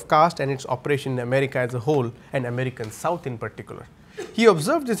understanding of caste and its operation in America as a whole and American South in particular. He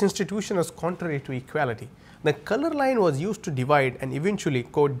observed this institution as contrary to equality. The color line was used to divide and eventually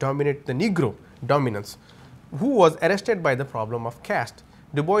quote dominate the Negro dominance, who was arrested by the problem of caste.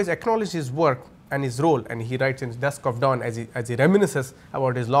 Du Bois acknowledged his work and his role, and he writes in Dusk of Dawn as he reminisces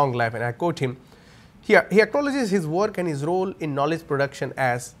about his long life, and I quote him. He acknowledges his work and his role in knowledge production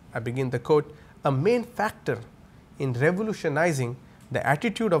as, I begin the quote, a main factor in revolutionizing the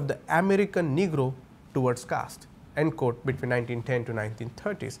attitude of the American Negro towards caste, end quote, between 1910 to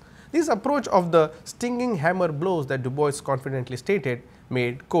 1930s. This approach of the stinging hammer blows that Du Bois confidently stated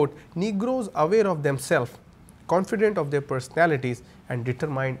made, quote, Negroes aware of themselves, confident of their personalities and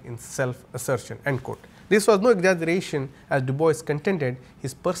determined in self-assertion, end quote. This was no exaggeration, as Du Bois contended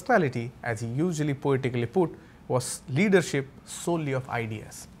his personality, as he usually poetically put, was leadership solely of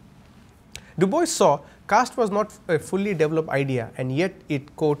ideas. Du Bois saw caste was not a fully developed idea, and yet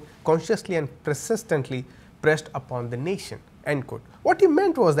it, quote, consciously and persistently pressed upon the nation, end quote. What he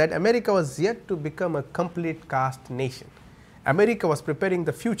meant was that America was yet to become a complete caste nation. America was preparing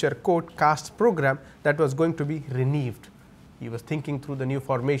the future, quote, caste program that was going to be renewed. He was thinking through the new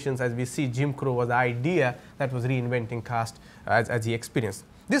formations. As we see, Jim Crow was the idea that was reinventing caste as he experienced.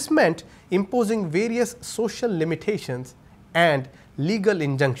 This meant imposing various social limitations and legal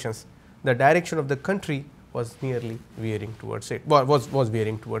injunctions. The direction of the country was nearly veering towards it, was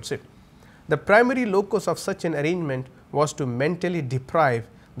veering towards it. The primary locus of such an arrangement was to mentally deprive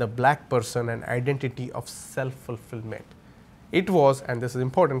the black person an identity of self-fulfillment. It was, and this is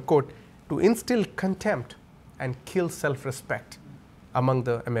important, quote, to instill contempt and kill self-respect among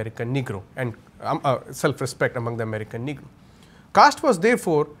the American Negro, and self-respect among the American Negro. Caste was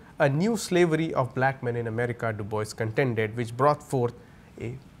therefore a new slavery of black men in America, Du Bois contended, which brought forth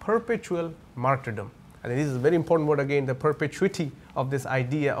a perpetual martyrdom. And this is a very important word again, the perpetuity of this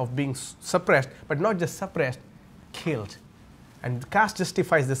idea of being suppressed, but not just suppressed, killed. And caste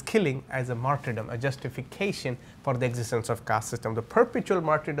justifies this killing as a martyrdom, a justification for the existence of caste system. The perpetual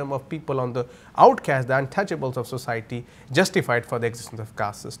martyrdom of people on the outcast, the untouchables of society, justified for the existence of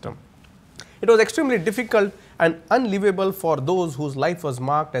caste system. It was extremely difficult and unlivable for those whose life was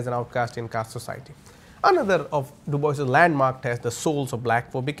marked as an outcast in caste society. Another of Du Bois' landmark test, The Souls of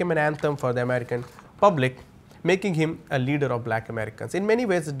Black Folk, became an anthem for the American public, making him a leader of black Americans. In many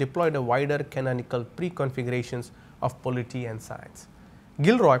ways, it deployed a wider canonical pre-configurations of polity and science.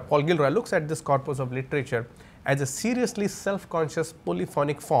 Paul Gilroy looks at this corpus of literature as a seriously self-conscious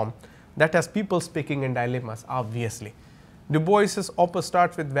polyphonic form that has people speaking in dilemmas, obviously. Du Bois's opus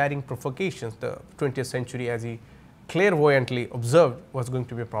starts with varying provocations. The 20th century, as he clairvoyantly observed, was going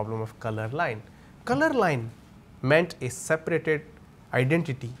to be a problem of color line. Color line meant a separated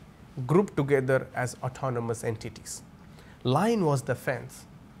identity grouped together as autonomous entities. Line was the fence,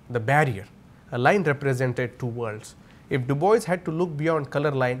 the barrier. A line represented two worlds. If Du Bois had to look beyond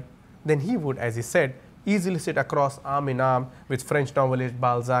color line, then he would, as he said, easily sit across arm in arm with French novelists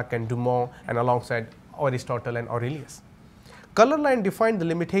Balzac and Dumont, and alongside Aristotle and Aurelius. Color line defined the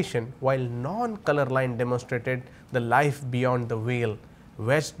limitation, while non-color line demonstrated the life beyond the veil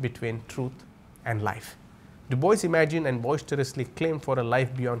wedged between truth and life. Du Bois imagined and boisterously claimed for a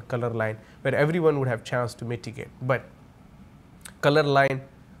life beyond color line where everyone would have chance to mitigate. But color line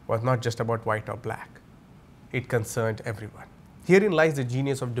was not just about white or black. It concerned everyone. Herein lies the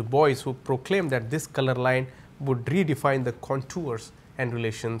genius of Du Bois, who proclaimed that this color line would redefine the contours and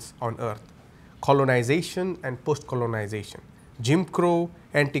relations on earth. Colonization and post-colonization, Jim Crow,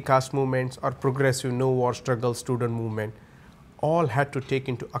 anti-caste movements, or progressive no-war struggle student movement, all had to take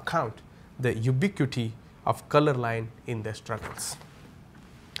into account the ubiquity of color line in their struggles.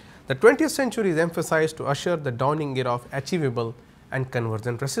 The 20th century is emphasized to usher the dawning era of achievable and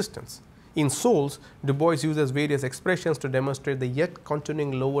convergent resistance. In Souls, Du Bois uses various expressions to demonstrate the yet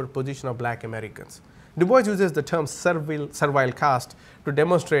continuing lower position of black Americans. Du Bois uses the term servile caste to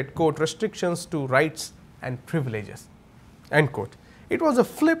demonstrate, quote, restrictions to rights and privileges, end quote. It was a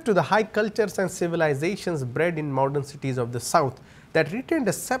flip to the high cultures and civilizations bred in modern cities of the South that retained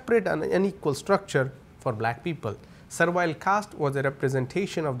a separate and unequal structure for black people. Servile caste was a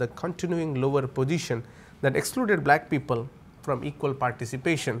representation of the continuing lower position that excluded black people from equal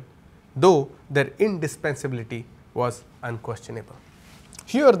participation, though their indispensability was unquestionable.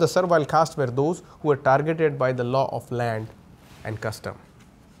 Here, the servile caste were those who were targeted by the law of land and custom.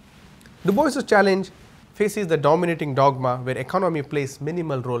 Du Bois' challenge faces the dominating dogma where economy plays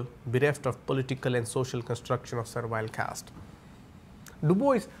minimal role bereft of political and social construction of servile caste. Du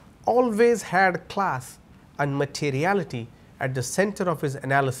Bois always had class and materiality at the center of his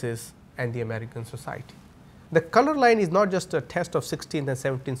analysis and the American society. The color line is not just a test of 16th and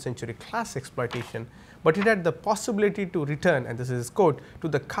 17th century class exploitation, but it had the possibility to return, and this is his quote, to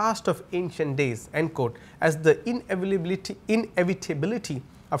the caste of ancient days, end quote, as the inevitability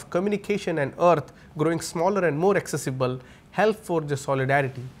of communication and earth growing smaller and more accessible help forge a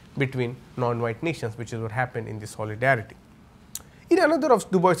solidarity between non-white nations, which is what happened in this solidarity. In another of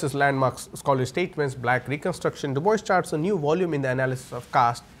Du Bois' landmark scholarly statements, Black Reconstruction, Du Bois charts a new volume in the analysis of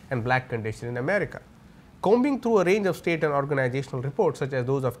caste and black condition in America. Combing through a range of state and organizational reports such as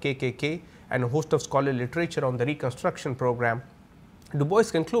those of KKK and a host of scholarly literature on the Reconstruction program, Du Bois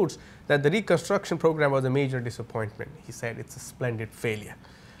concludes that the Reconstruction program was a major disappointment. He said it's a splendid failure.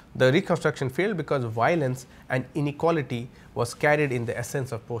 The Reconstruction failed because violence and inequality was carried in the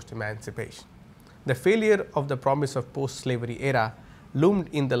essence of post-emancipation. The failure of the promise of post-slavery era loomed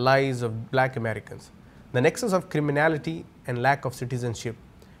in the lives of black Americans. The nexus of criminality and lack of citizenship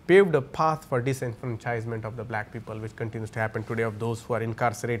paved a path for disenfranchisement of the black people, which continues to happen today of those who are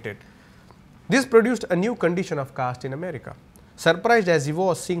incarcerated. This produced a new condition of caste in America. Surprised as he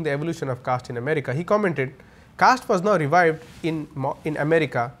was seeing the evolution of caste in America, he commented, caste was now revived in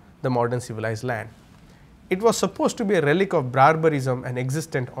America, the modern civilized land. It was supposed to be a relic of barbarism and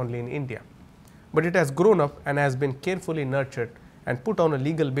existent only in India. But it has grown up and has been carefully nurtured and put on a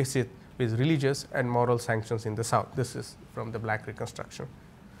legal basis with religious and moral sanctions in the South. This is from the Black Reconstruction.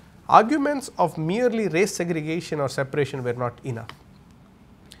 Arguments of merely race segregation or separation were not enough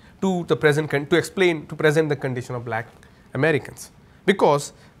to present the condition of black Americans,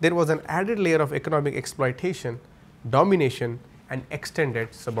 because there was an added layer of economic exploitation, domination and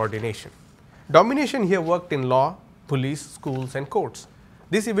extended subordination. Domination here worked in law, police, schools and courts.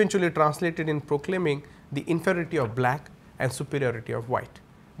 This eventually translated in proclaiming the inferiority of black and superiority of white.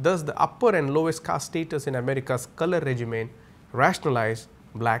 Thus, the upper and lowest caste status in America's color regimen rationalized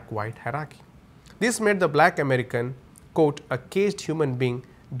black-white hierarchy. This made the black American, quote, a caged human being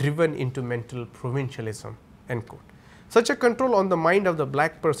driven into mental provincialism, end quote. Such a control on the mind of the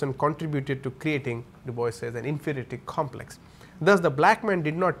black person contributed to creating, Du Bois says, an inferiority complex. Thus, the black man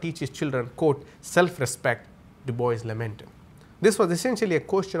did not teach his children, quote, self-respect, Du Bois lamented. This was essentially a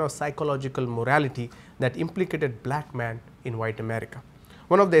question of psychological morality that implicated black man in white America.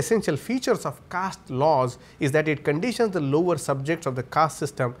 One of the essential features of caste laws is that it conditions the lower subjects of the caste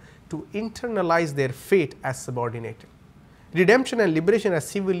system to internalize their fate as subordinated. Redemption and liberation are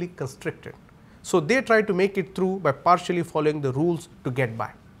severely constricted. So, they try to make it through by partially following the rules to get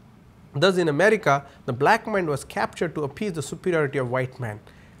by. Thus, in America, the black mind was captured to appease the superiority of white man.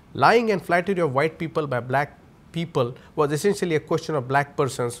 Lying and flattery of white people by black people was essentially a question of black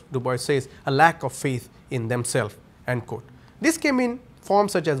persons, Du Bois says, a lack of faith in themselves, end quote. This came in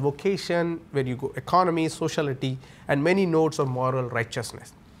forms such as vocation, where you go economy, sociality and many notes of moral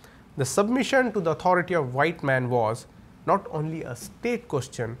righteousness. The submission to the authority of white man was not only a state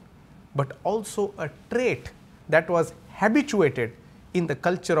question, but also a trait that was habituated in the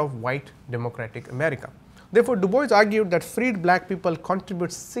culture of white democratic America. Therefore, Du Bois argued that freed black people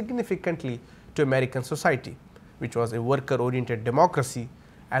contribute significantly to American society, which was a worker-oriented democracy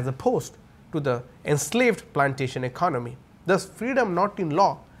as opposed to the enslaved plantation economy. Thus, freedom not in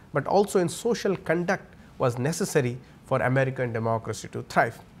law, but also in social conduct was necessary for American democracy to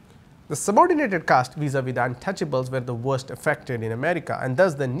thrive. The subordinated caste vis-a-vis the untouchables were the worst affected in America, and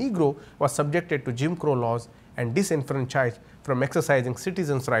thus the Negro was subjected to Jim Crow laws and disenfranchised from exercising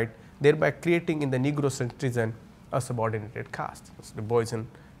citizens' rights, thereby creating in the Negro citizen a subordinated caste. That's Du Bois in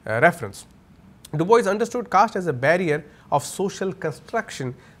reference. Du Bois understood caste as a barrier of social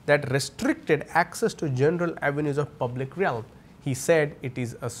construction that restricted access to general avenues of public realm. he said it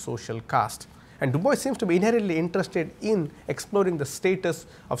is a social caste. And Du Bois seems to be inherently interested in exploring the status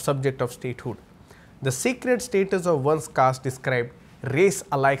of subject of statehood. The sacred status of one's caste described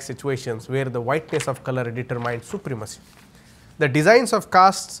race-alike situations where the whiteness of color determined supremacy. The designs of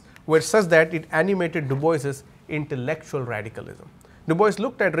castes were such that it animated Du Bois's intellectual radicalism. Du Bois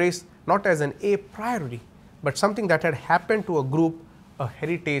looked at race not as an a priori, but something that had happened to a group, a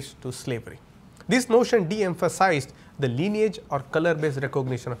heritage to slavery. This notion de-emphasized the lineage or color-based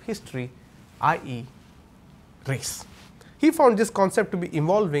recognition of history, i.e. race. He found this concept to be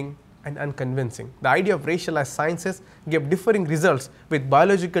evolving and unconvincing. The idea of racialized sciences gave differing results with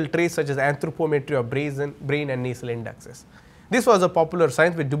biological traits such as anthropometry of brain and nasal indexes. This was a popular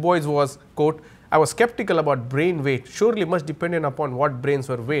science which Du Bois was, quote, "I was skeptical about brain weight, surely much dependent upon what brains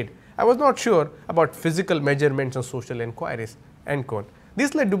were weighed. I was not sure about physical measurements and social inquiries," end quote.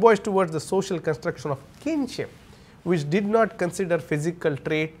 This led Du Bois towards the social construction of kinship, which did not consider physical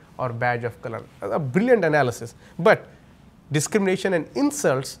trait or badge of color. A brilliant analysis, but discrimination and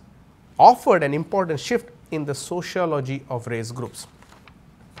insults offered an important shift in the sociology of race groups.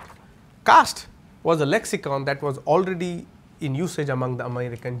 Caste was a lexicon that was already in usage among the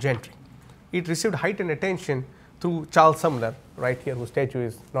American gentry. It received heightened attention through Charles Sumner, right here, whose statue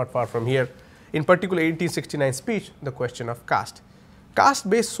is not far from here, in particular 1869 speech, The Question of Caste.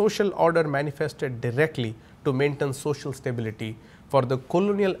 Caste-based social order manifested directly to maintain social stability for the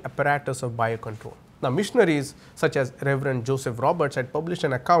colonial apparatus of biocontrol. Now, missionaries such as Reverend Joseph Roberts had published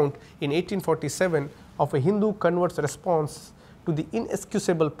an account in 1847 of a Hindu convert's response to the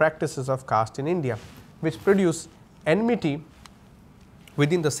inexcusable practices of caste in India, which produced enmity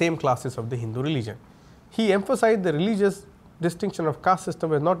within the same classes of the Hindu religion. He emphasized the religious distinction of caste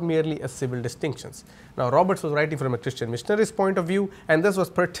system was not merely a civil distinctions. Now, Roberts was writing from a Christian missionary's point of view, and this was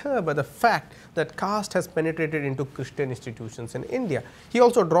perturbed by the fact that caste has penetrated into Christian institutions in India. He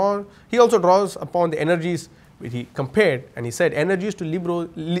also draws upon the energies which he compared, and he said energies to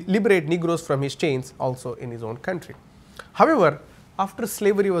liberate Negroes from his chains also in his own country. However, after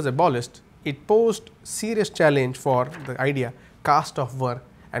slavery was abolished, it posed serious challenge for the idea caste of work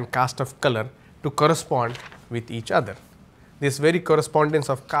and caste of color to correspond with each other. This very correspondence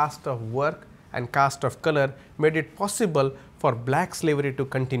of caste of work and caste of color made it possible for black slavery to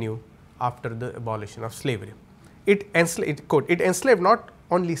continue after the abolition of slavery. It enslaved not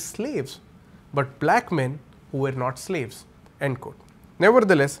only slaves, but black men who were not slaves, end quote.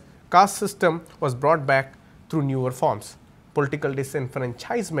 Nevertheless, caste system was brought back through newer forms. Political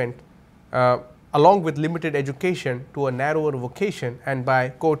disenfranchisement along with limited education to a narrower vocation, and by,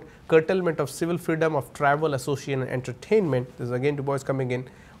 quote, curtailment of civil freedom of travel, association and entertainment, this is again Du Bois coming in,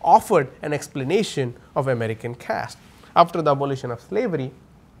 offered an explanation of American caste. After the abolition of slavery,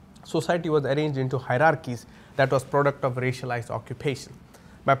 society was arranged into hierarchies that was product of racialized occupation.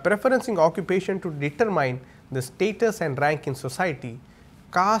 By preferencing occupation to determine the status and rank in society,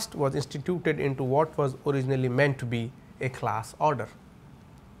 caste was instituted into what was originally meant to be a class order.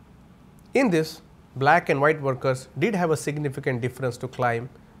 In this, black and white workers did have a significant difference to climb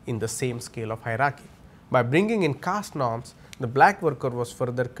in the same scale of hierarchy. By bringing in caste norms, the black worker was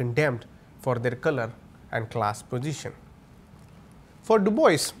further condemned for their color and class position. For Du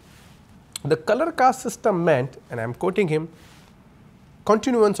Bois, the color caste system meant, and I am quoting him,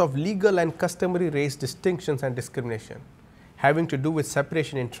 continuance of legal and customary race distinctions and discrimination, having to do with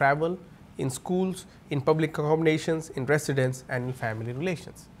separation in travel, in schools, in public accommodations, in residence and in family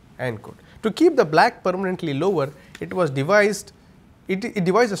relations, end quote. To keep the black permanently lower, it devised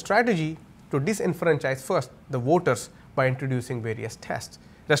a strategy to disenfranchise first the voters by introducing various tests.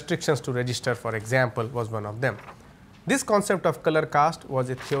 Restrictions to register, for example, was one of them. This concept of color caste was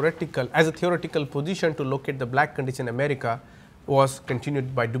a theoretical position to locate the black condition in America was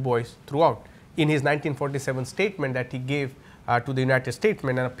continued by Du Bois throughout. In his 1947 statement that he gave to the United States,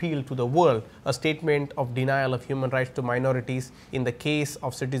 an appeal to the world, a statement of denial of human rights to minorities in the case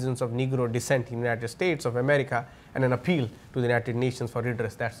of citizens of Negro descent in the United States of America, and an appeal to the United Nations for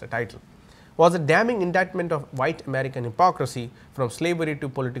redress, that is the title, was a damning indictment of white American hypocrisy from slavery to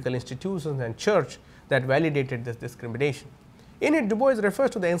political institutions and church that validated this discrimination. In it, Du Bois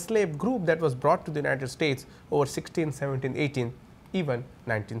refers to the enslaved group that was brought to the United States over 16th, 17th, 18th, even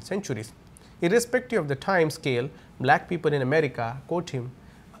 19th centuries. Irrespective of the time scale, black people in America, quote him,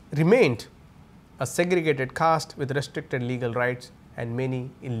 remained a segregated caste with restricted legal rights and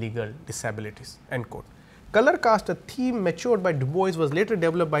many illegal disabilities, end quote. Color caste, a theme matured by Du Bois, was later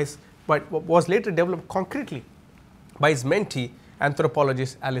developed concretely by his mentee,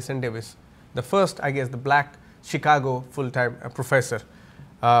 anthropologist Allison Davis, the first, I guess, the black Chicago full-time professor.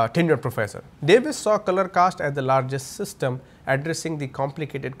 tenured professor. Davis saw color caste as the largest system addressing the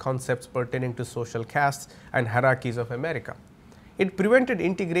complicated concepts pertaining to social castes and hierarchies of America. It prevented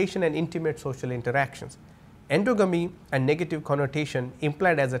integration and intimate social interactions. Endogamy and negative connotation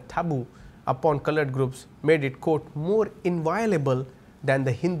implied as a taboo upon colored groups made it, quote, more inviolable than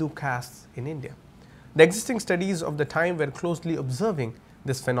the Hindu castes in India. The existing studies of the time were closely observing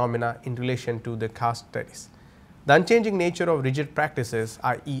this phenomena in relation to the caste studies. The unchanging nature of rigid practices,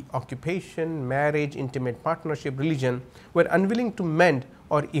 i.e. occupation, marriage, intimate partnership, religion, were unwilling to mend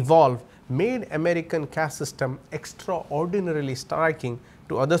or evolve, made American caste system extraordinarily striking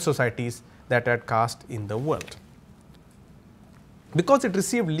to other societies that had caste in the world. Because it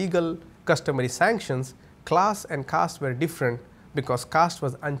received legal customary sanctions, class and caste were different because caste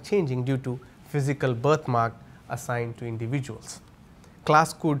was unchanging due to physical birthmark assigned to individuals.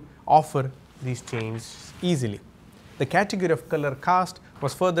 Class could offer these changes easily. The category of color caste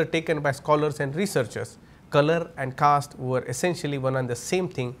was further taken by scholars and researchers. Color and caste were essentially one and the same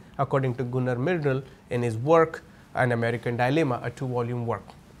thing according to Gunnar Myrdal in his work An American Dilemma, a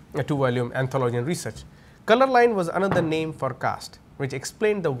two-volume anthology in research. Color line was another name for caste, which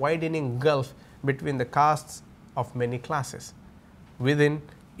explained the widening gulf between the castes of many classes within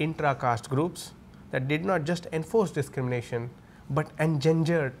intra-caste groups that did not just enforce discrimination, but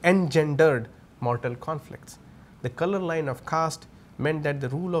engendered mortal conflicts. The color line of caste meant that the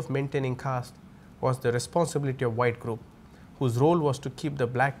rule of maintaining caste was the responsibility of white group, whose role was to keep the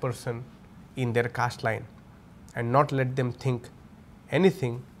black person in their caste line and not let them think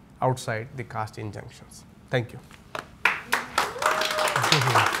anything outside the caste injunctions. Thank you.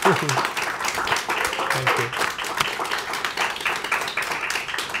 Thank you.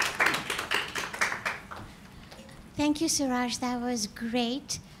 Thank you, Suraj. That was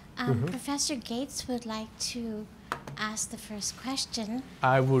great. Professor Gates would like to ask the first question.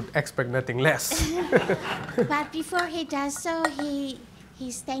 I would expect nothing less. But before he does so,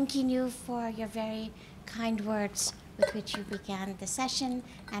 he's thanking you for your very kind words with which you began the session,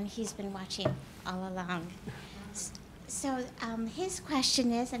 and he's been watching all along. So his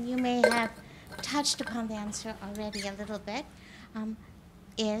question is, and you may have touched upon the answer already a little bit,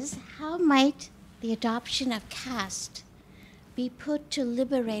 is how might the adoption of caste be put to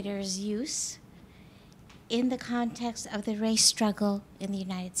liberators' use in the context of the race struggle in the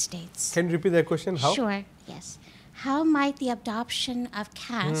United States? Can you repeat that question? How? Sure, yes. How might the adoption of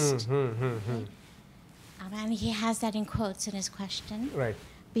caste, and he has that in quotes in his question, Right.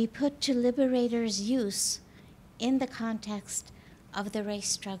 be put to liberators' use in the context of the race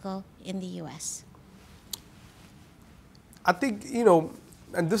struggle in the U.S.? I think,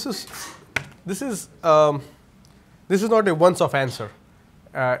 and this is not a once-off answer.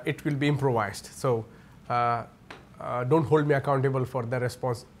 It will be improvised. So don't hold me accountable for the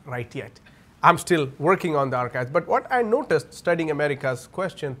response right yet. I'm still working on the archives. But what I noticed studying America's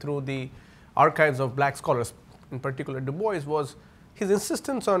question through the archives of black scholars, in particular Du Bois, was his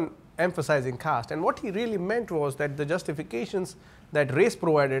insistence on emphasizing caste. And what he really meant was that the justifications that race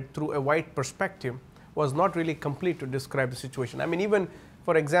provided through a white perspective was not really complete to describe the situation. I mean, even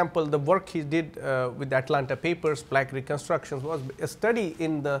for example, the work he did with the Atlanta papers, Black Reconstructions, was a study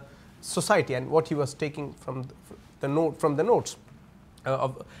in the society and what he was taking from the notes.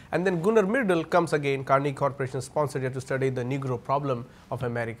 And then Gunnar Myrdal comes again, Carnegie Corporation sponsored it to study the Negro problem of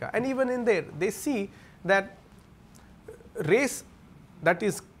America. And even in there, they see that race that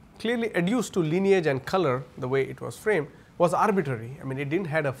is clearly adduced to lineage and color, the way it was framed, was arbitrary. I mean, it didn't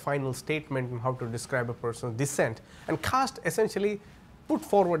have a final statement on how to describe a person's descent. And caste essentially put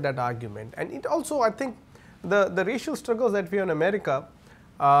forward that argument. And it also, I think, the racial struggles that we have in America,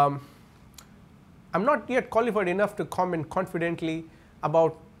 I'm not yet qualified enough to comment confidently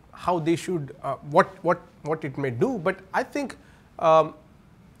about how they should, what it may do. But I think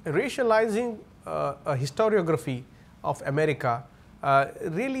racializing a historiography of America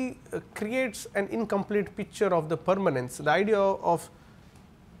really creates an incomplete picture of the permanence. The idea of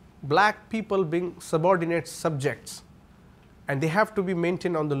black people being subordinate subjects and they have to be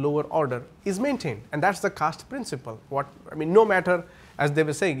maintained on the lower order is maintained, and that's the caste principle. No matter, as they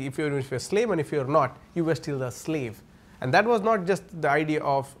were saying, if you're a slave and if you're not, you were still a slave. And that was not just the idea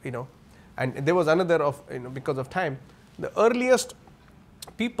of, and there was another of, because of time, the earliest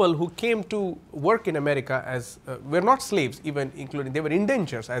people who came to work in America as were not slaves, even including, they were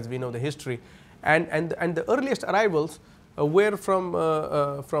indentures, as we know the history, and the earliest arrivals were from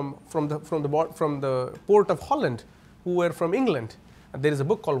the port of Holland, who were from England. There is a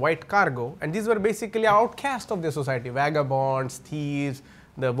book called White Cargo, and these were basically outcasts of the society, vagabonds, thieves,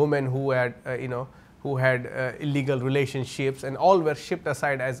 the women who had who had illegal relationships, and all were shipped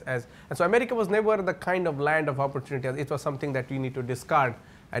aside and so America was never the kind of land of opportunity. It was something that we need to discard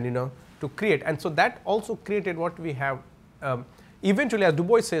and to create, and so that also created what we have. Eventually, as Du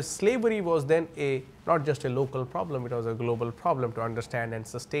Bois says, slavery was then not just a local problem, it was a global problem to understand and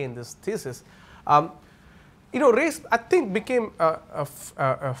sustain this thesis. Race, I think, became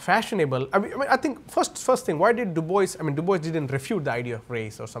fashionable. I think first thing, why did Du Bois? Du Bois didn't refute the idea of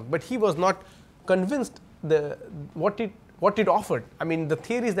race or something, but he was not convinced what it offered. The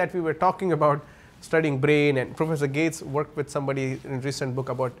theories that we were talking about, studying brain, and Professor Gates worked with somebody in a recent book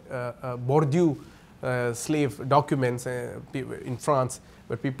about Bourdieu slave documents in France,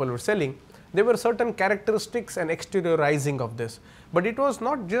 where people were selling. There were certain characteristics and exteriorizing of this, but it was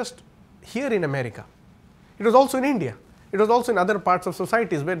not just here in America. It was also in India. It was also in other parts of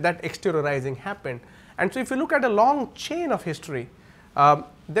societies where that exteriorizing happened. And so if you look at a long chain of history,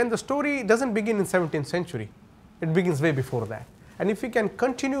 then the story doesn't begin in 17th century. It begins way before that. And if we can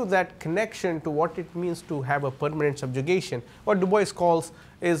continue that connection to what it means to have a permanent subjugation, what Du Bois calls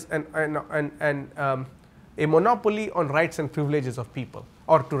is a monopoly on rights and privileges of people,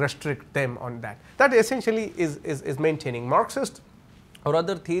 or to restrict them on that. That essentially is maintaining. Marxist or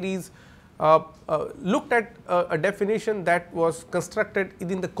other theories looked at a definition that was constructed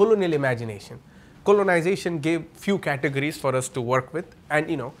within the colonial imagination. Colonization gave few categories for us to work with,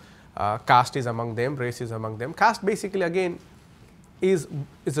 and caste is among them, race is among them. Caste basically again is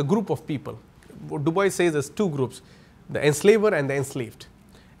a group of people. Du Bois says there's two groups, the enslaver and the enslaved.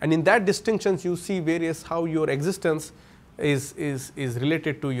 And in that distinctions you see various how your existence is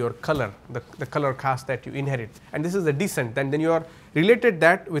related to your color, the color caste that you inherit. And this is a descent, and then you are related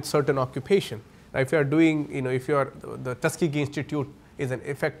that with certain occupation. Now, if you are doing, if you are, the Tuskegee Institute is an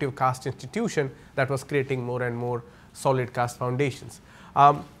effective caste institution that was creating more and more solid caste foundations.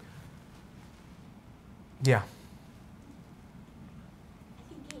 Yeah. I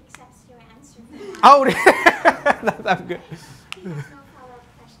think he accepts your answer. Oh, that's good. He has no follow-up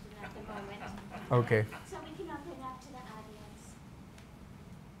question at the moment. Okay. So we can open up to the audience.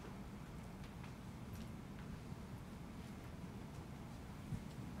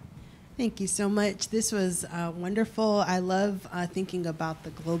 Thank you so much. This was wonderful. I love thinking about the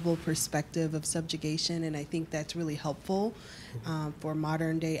global perspective of subjugation, and I think that's really helpful for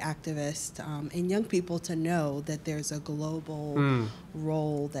modern day activists and young people to know that there's a global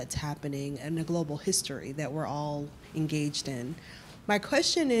role that's happening and a global history that we're all engaged in. My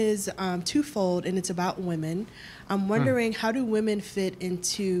question is twofold, and it's about women. I'm wondering, how do women fit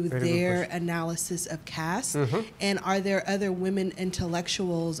into their analysis of caste? And are there other women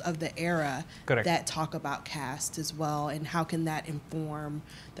intellectuals of the era that talk about caste as well? And how can that inform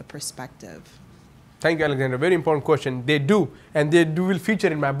the perspective? Thank you, Alexander. Very important question. They do, and they will feature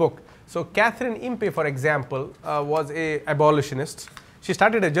in my book. So Catherine Impey, for example, was an abolitionist. She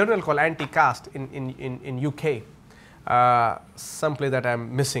started a journal called Anti-Caste in UK. Someplace that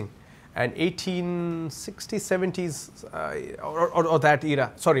I'm missing, and 1860s, 70s, or that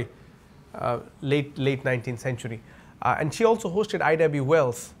era, sorry, late 19th century. And she also hosted I.W.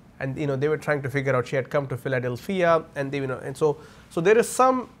 Wells, and they were trying to figure out, she had come to Philadelphia, and they, and so there is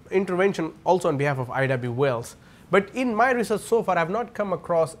some intervention also on behalf of I.W. Wells. But in my research so far, I have not come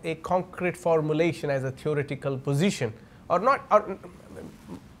across a concrete formulation as a theoretical position, or not.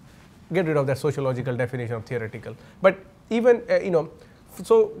 Get rid of that sociological definition of theoretical. But even,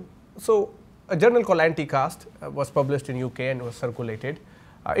 so a journal called Anti-Caste was published in UK and was circulated.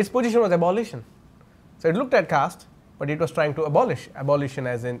 Its position was abolition. So it looked at caste, but it was trying to abolition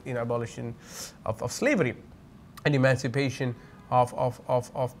as in abolition of slavery and emancipation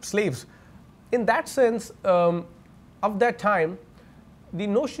of slaves. In that sense, of that time, the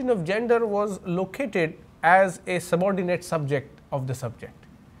notion of gender was located as a subordinate subject of the subject.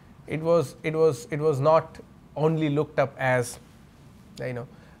 It was not only looked up as,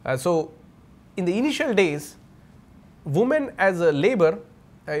 so in the initial days, women as a labor,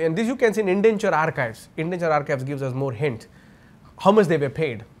 and this you can see in indenture archives. Indenture archives gives us more hint how much they were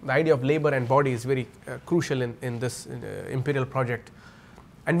paid. The idea of labor and body is very crucial in this imperial project,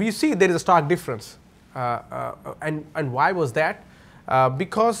 and we see there is a stark difference. And why was that?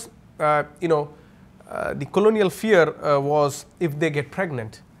 Because the colonial fear was, if they get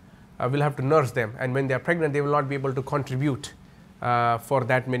pregnant, we'll have to nurse them, and when they are pregnant, they will not be able to contribute for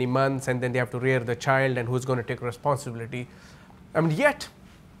that many months, and then they have to rear the child, and who's going to take responsibility. Yet,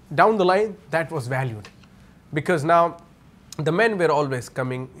 down the line, that was valued, because now the men were always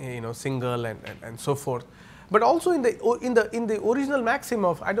coming, single and so forth. But also in the original maxim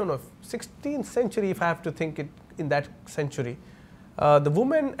of, I don't know, 16th century, if I have to think it in that century, the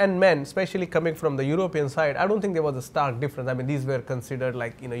women and men, especially coming from the European side, I don't think there was a stark difference. I mean, these were considered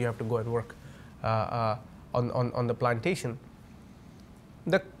like, you know, you have to go and work on the plantation.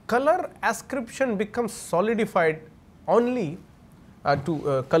 The color ascription becomes solidified only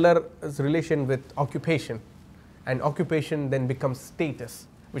to color's relation with occupation, and occupation then becomes status,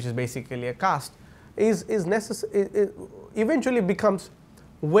 which is basically a caste, is necessary. Eventually becomes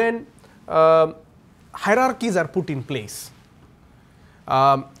when hierarchies are put in place,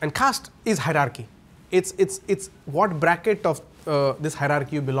 and caste is hierarchy. It's what bracket of this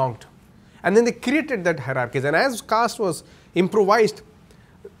hierarchy you belong to, and then they created that hierarchies. And as caste was improvised,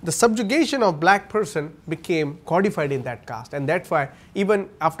 the subjugation of black person became codified in that caste, and that's why even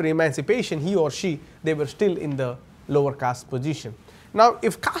after emancipation, he or she, they were still in the lower caste position. Now,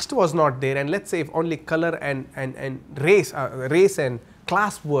 if caste was not there, and let's say if only color and race and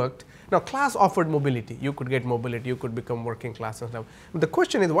class worked, now class offered mobility. You could get mobility, you could become working class and stuff. But the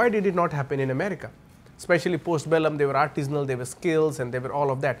question is, why did it not happen in America? Especially post-bellum, they were artisanal, they were skills, and they were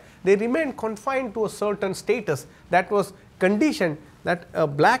all of that. They remained confined to a certain status that was conditioned that a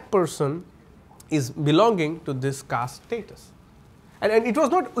black person is belonging to this caste status, and it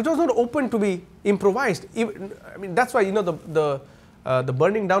was not open to be improvised. Even, I mean, that's why, you know, the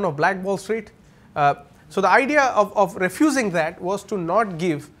burning down of Black Wall Street. So the idea of refusing that was to not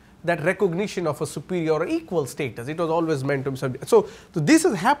give that recognition of a superior or equal status. It was always meant to be subject. So this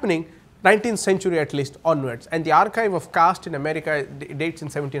is happening 19th century at least onwards, and the archive of caste in America dates in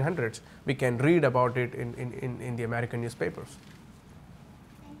 1700s. We can read about it in the American newspapers.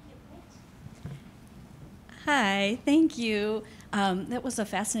 Hi, thank you. That was a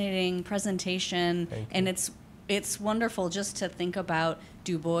fascinating presentation, and it's wonderful just to think about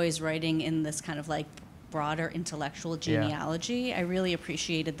Du Bois writing in this kind of like broader intellectual genealogy. Yeah. I really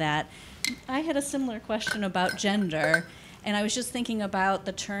appreciated that. I had a similar question about gender, and I was just thinking about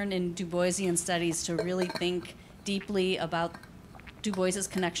the turn in Du Boisian studies to really think deeply about Du Bois's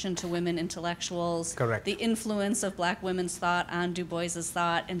connection to women intellectuals, correct, the influence of black women's thought on Du Bois's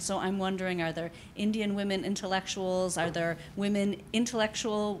thought. And so I'm wondering, are there Indian women intellectuals? Are there women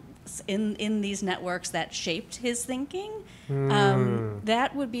intellectuals in these networks that shaped his thinking?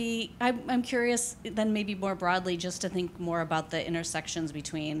 That would be, I'm curious then maybe more broadly just to think more about the intersections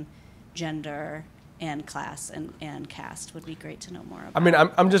between gender and class and caste. Would be great to know more about. I mean,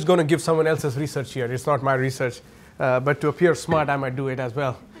 I'm just going to give someone else's research here. It's not my research. But to appear smart, I might do it as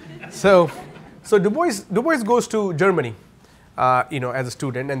well. So Du Bois goes to Germany, you know, as a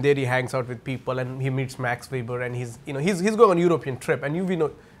student, and there he hangs out with people, and he meets Max Weber, and he's going on a European trip, and you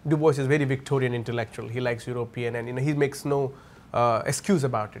know, Du Bois is very Victorian intellectual. He likes European, and you know, he makes no excuse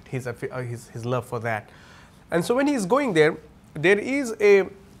about it. His love for that, and so when he's going there, there is a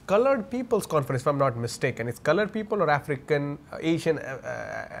colored people's conference, if I'm not mistaken. It's colored people or African, Asian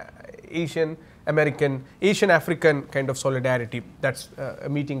African kind of solidarity. That's a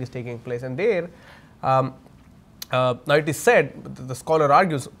meeting is taking place, and there, now it is said, the scholar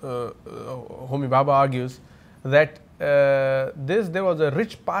argues, Homi Bhabha argues, that there was a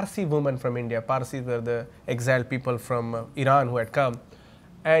rich Parsi woman from India. Parsis were the exiled people from Iran who had come,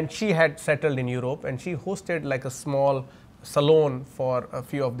 and she had settled in Europe, and she hosted like a small salon for a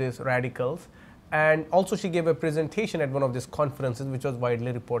few of these radicals, and also she gave a presentation at one of these conferences which was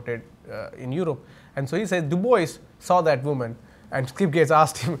widely reported in Europe. And so he says Du Bois saw that woman, and Skip Gates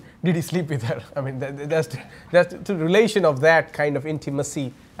asked him, did he sleep with her? I mean, that's the relation of that kind of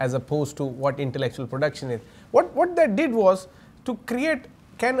intimacy as opposed to what intellectual production is. What that did was to create,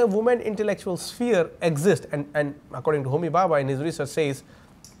 can a woman intellectual sphere exist? And according to Homi Bhabha in his research says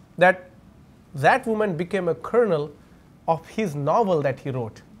that woman became a kernel of his novel that he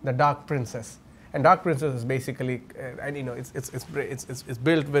wrote, The Dark Princess. And Dark Princess is basically, and you know, it's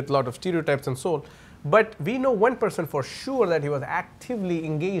built with a lot of stereotypes and so on. But we know one person for sure that he was actively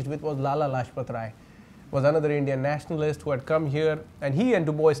engaged with was Lala Lajpat Rai, was another Indian nationalist who had come here, and he and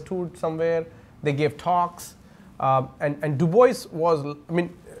Du Bois toured somewhere. They gave talks, and Du Bois was, I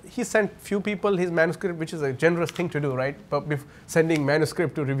mean, he sent few people his manuscript, which is a generous thing to do, right? But sending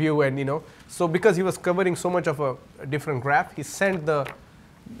manuscript to review, and you know, so because he was covering so much of a different graph, he sent the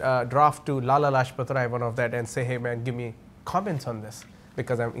draft to Lala Lajpat Rai, one of that, and say, hey man, give me comments on this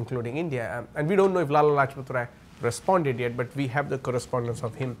because I'm including India. And we don't know if Lala Lajpat Rai responded yet, but we have the correspondence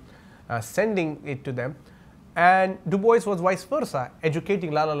of him sending it to them. And Du Bois was vice versa,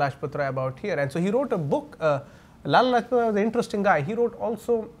 educating Lala Lajpat Rai about here. And so he wrote a book. Lala Lajpat Rai was an interesting guy. He wrote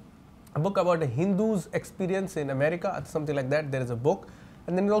also a book about a Hindu's experience in America, something like that. There is a book.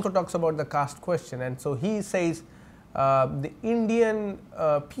 And then he also talks about the caste question. And so he says the Indian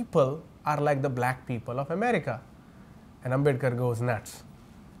people are like the black people of America. and Ambedkar goes nuts.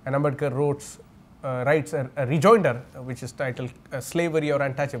 And Ambedkar writes a rejoinder, which is titled Slavery or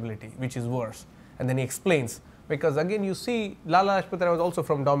Untouchability, which is worse. And then he explains, because again you see Lala Lajpat Rai was also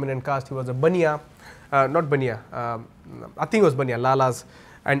from dominant caste. He was a Baniya, not Baniya, I think it was Baniya, Lala's,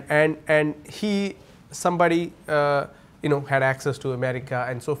 and he, somebody had access to America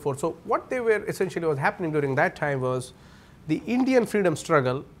and so forth. So what they were essentially was happening during that time was the Indian freedom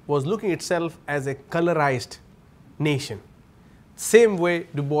struggle was looking itself as a colorized nation. Same way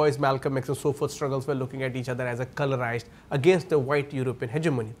Du Bois, Malcolm X and so forth struggles were looking at each other as a colorized against the white European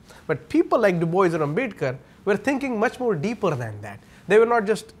hegemony. But people like Du Bois and Ambedkar were thinking much more deeper than that. They were not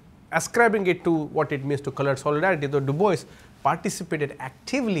just ascribing it to what it means to colored solidarity, though Du Bois participated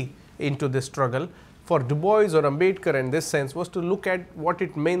actively into this struggle. For Du Bois or Ambedkar in this sense was to look at what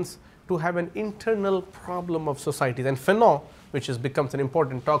it means to have an internal problem of societies. And Fanon, which becomes an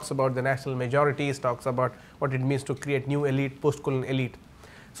important, talks about the national majorities, talks about what it means to create new elite, post-colonial elite.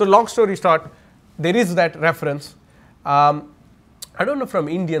 So long story short, there is that reference. I don't know from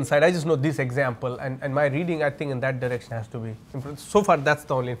Indian side, I just know this example, and my reading I think in that direction has to be. So far that's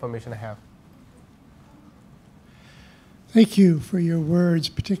the only information I have. Thank you for your words,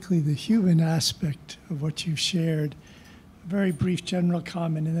 particularly the human aspect of what you've shared. A very brief general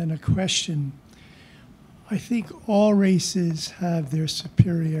comment and then a question. I think all races have their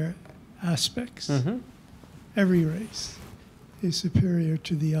superior aspects. Mm-hmm. Every race is superior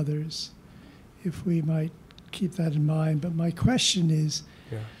to the others, if we might keep that in mind. But my question is,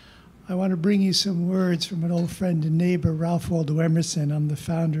 I want to bring you some words from an old friend and neighbor, Ralph Waldo Emerson. I'm the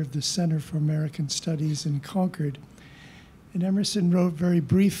founder of the Center for American Studies in Concord. And Emerson wrote very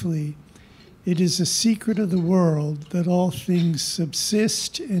briefly, "It is a secret of the world that all things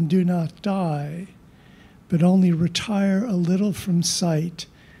subsist and do not die, but only retire a little from sight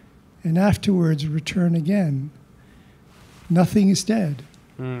and afterwards return again. Nothing is dead.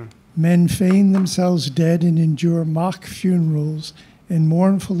 Men feign themselves dead and endure mock funerals and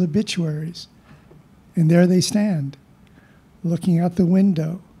mournful obituaries. And there they stand, looking out the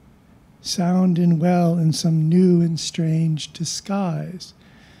window, sound and well in some new and strange disguise."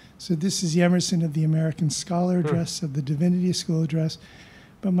 So this is the Emerson of the American Scholar Address, of the Divinity School Address.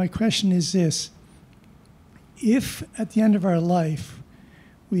 But my question is this: if at the end of our life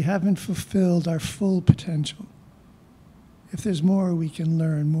we haven't fulfilled our full potential, if there's more we can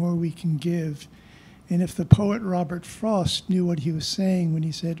learn, more we can give, and if the poet Robert Frost knew what he was saying when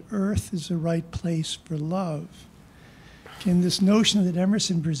he said, "Earth is the right place for love," can this notion that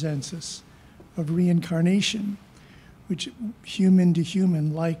Emerson presents us of reincarnation, which human to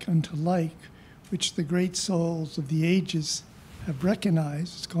human, like unto like, which the great souls of the ages have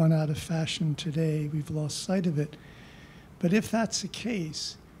recognized, it's gone out of fashion today, we've lost sight of it. But if that's the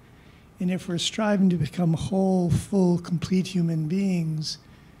case, and if we're striving to become whole, full, complete human beings,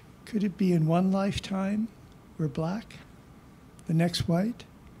 could it be in one lifetime we're black, the next white,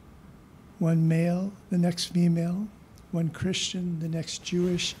 one male, the next female, one Christian, the next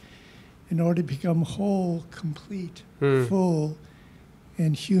Jewish, in order to become whole, complete, full,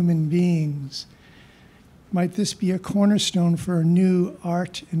 and human beings? Might this be a cornerstone for a new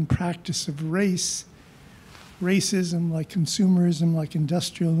art and practice of race? Racism, like consumerism, like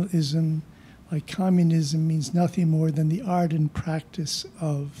industrialism, like communism, means nothing more than the art and practice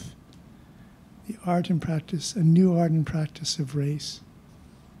of. The art and practice, a new art and practice of race.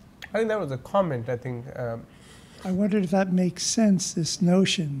 I think that was a comment, I think. I wondered if that makes sense, this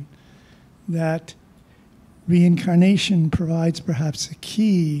notion that reincarnation provides perhaps a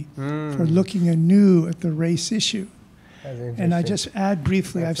key for looking anew at the race issue. And I just add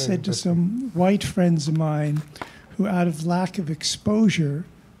briefly, I've said to some white friends of mine who, out of lack of exposure,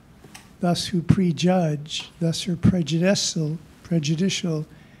 thus who prejudge, thus are prejudicial,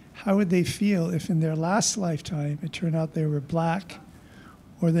 how would they feel if in their last lifetime it turned out they were black,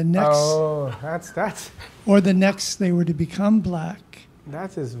 or the next, or the next they were to become black?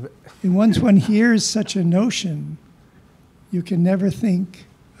 That is. And once one hears such a notion, you can never think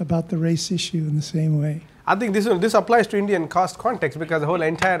about the race issue in the same way. I think this applies to Indian caste context, because the whole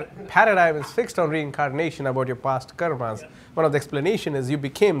entire paradigm is fixed on reincarnation, about your past karmas. One of the explanations is you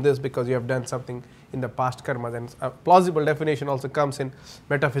became this because you have done something in the past karmas, and a plausible definition also comes in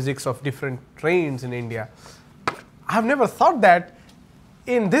metaphysics of different trains in India. I have never thought that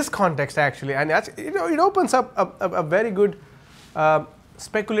in this context, actually, and it opens up a very good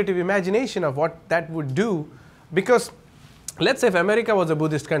speculative imagination of what that would do, because let's say if America was a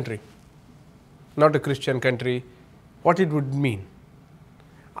Buddhist country, not a Christian country, what it would mean.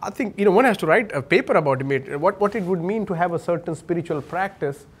 I think one has to write a paper about it, what it would mean to have a certain spiritual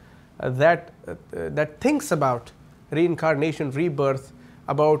practice that thinks about reincarnation, rebirth,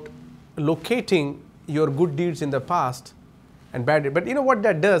 about locating your good deeds in the past and bad deeds. But you know what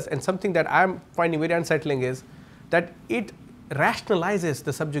that does, and something that I am finding very unsettling, is that it rationalizes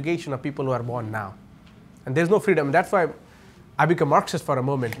the subjugation of people who are born now. And there is no freedom. That's why I become Marxist for a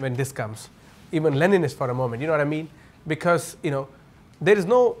moment when this comes, even Leninist for a moment, you know what I mean? Because, you know, there is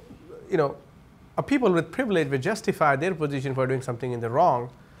no, you know, a people with privilege will justify their position for doing something in the wrong.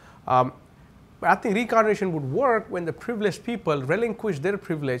 But I think reincarnation would work when the privileged people relinquish their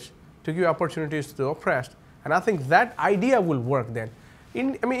privilege to give opportunities to the oppressed. And I think that idea will work then.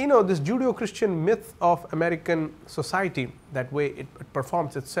 I mean, you know, this Judeo-Christian myth of American society, that way it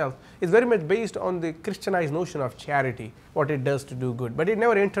performs itself, is very much based on the Christianized notion of charity, what it does to do good. But it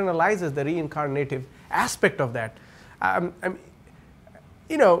never internalizes the reincarnative aspect of that.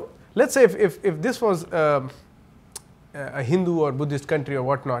 You know, let's say if this was a Hindu or Buddhist country or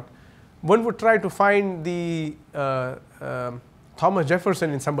whatnot, one would try to find the Thomas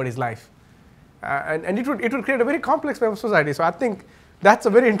Jefferson in somebody's life. And it would create a very complex web of society. So I think that's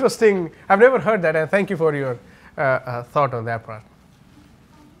a very interesting, I've never heard that, and thank you for your thought on that part.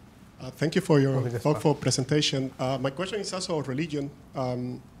 Thank you for your thoughtful presentation. My question is also on religion.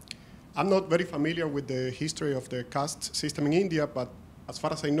 I'm not very familiar with the history of the caste system in India, but as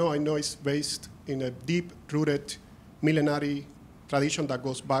far as I know it's based in a deep-rooted millenary tradition that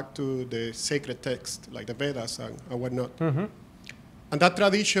goes back to the sacred text, like the Vedas and whatnot. Mm-hmm. And that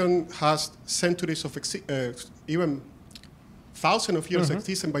tradition has centuries of, even thousands of years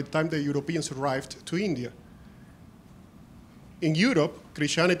existing by the time the Europeans arrived to India. In Europe,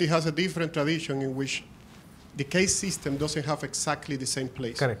 Christianity has a different tradition in which the caste system doesn't have exactly the same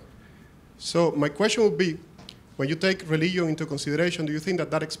place. Correct. So my question would be, when you take religion into consideration, do you think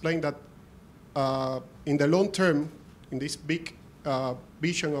that explains that in the long term, in this big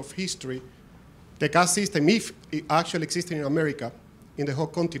vision of history, the caste system, if it actually existed in America, in the whole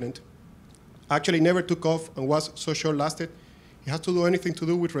continent, actually never took off and was so short-lasted? It has to do anything to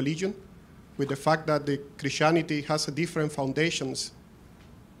do with religion, with the fact that the Christianity has a different foundations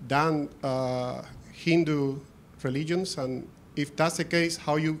than Hindu religions, and if that's the case,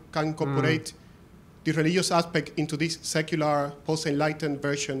 how you can incorporate the religious aspect into this secular, post-enlightened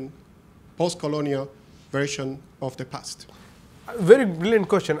version, post-colonial version of the past? Very brilliant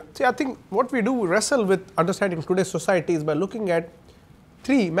question. See, I think what we do, we wrestle with understanding today's society is by looking at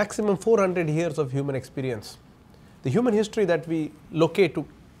 3, maximum 400 years of human experience. The human history that we locate to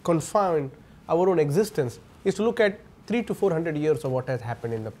confine our own existence is to look at 300 to 400 years of what has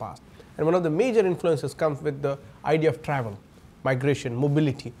happened in the past. And one of the major influences comes with the idea of travel, migration,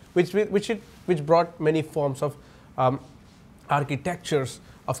 mobility, which brought many forms of architectures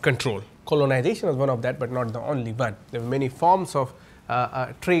of control. Colonization is one of that, but not the only one. There were many forms of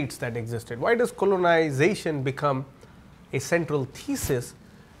traits that existed. Why does colonization become a central thesis?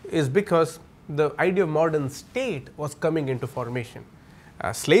 Is because the idea of modern state was coming into formation.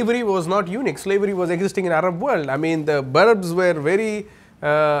 Slavery was not unique. Slavery was existing in Arab world. I mean, the Berbers were very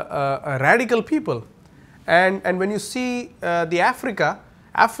radical people. And when you see the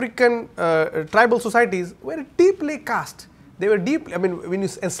African tribal societies were deeply caste. They were deeply, I mean, when you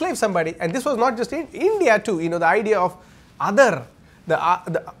enslave somebody, and this was not just in India too, you know, the idea of other, the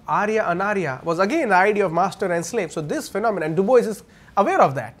Arya Anarya was again the idea of master and slave. So this phenomenon, and Du Bois is aware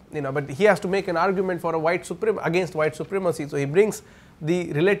of that, you know, but he has to make an argument for against white supremacy. So he brings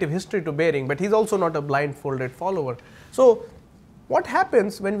the relative history to bearing, but he's also not a blindfolded follower. So what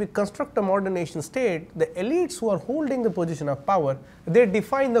happens when we construct a modern nation state? The elites who are holding the position of power, they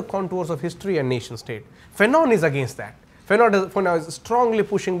define the contours of history and nation state. Fanon is against that. Fanon is strongly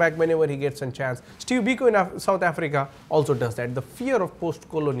pushing back whenever he gets a chance. Steve Biko in South Africa also does that, the fear of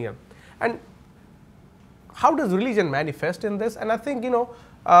post-colonial. And how does religion manifest in this? And I think, you know,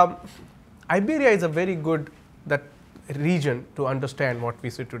 Iberia is a very good region to understand what we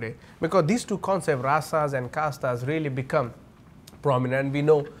see today, because these two concepts, rasas and castas, really become prominent. We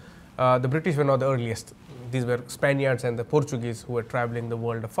know the British were not the earliest. These were Spaniards and the Portuguese who were traveling the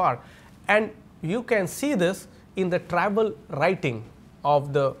world afar. And you can see this in the travel writing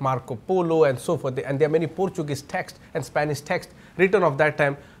of the Marco Polo and so forth. And there are many Portuguese texts and Spanish texts written of that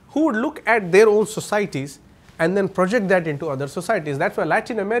time who would look at their own societies and then project that into other societies. That's why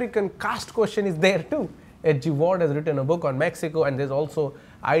Latin American caste question is there too. H.G. Ward has written a book on Mexico, and there's also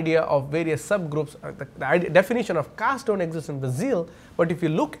idea of various subgroups. The definition of caste don't exist in Brazil, but if you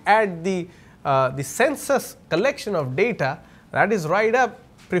look at the census collection of data, that is right up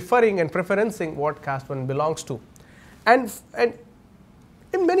preferring and preferencing what caste one belongs to. And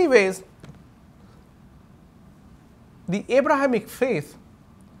in many ways, the Abrahamic faith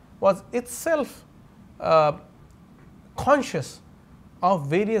was itself conscious of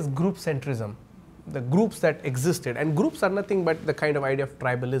various group centrism, the groups that existed, and groups are nothing but the kind of idea of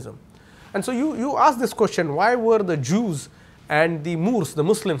tribalism. And so you ask this question, why were the Jews and the Moors, the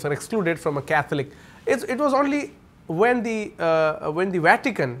Muslims, are excluded from a Catholic? It was only when the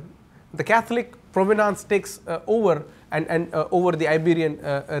Vatican, the Catholic provenance takes over and over the Iberian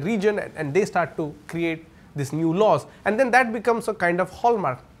region, and they start to create these new laws, and then that becomes a kind of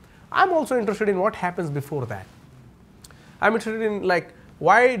hallmark. I'm also interested in what happens before that. I'm interested in, like,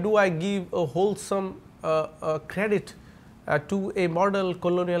 why do I give a wholesome credit to a model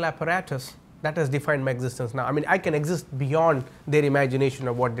colonial apparatus that has defined my existence now? I mean, I can exist beyond their imagination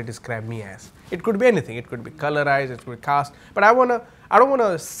of what they describe me as. It could be anything. It could be colorized, it could be caste, but I don't want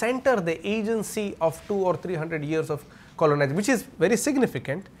to center the agency of 200 or 300 years of colonization, which is very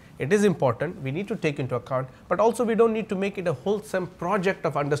significant. It is important, we need to take into account, but also we don't need to make it a wholesome project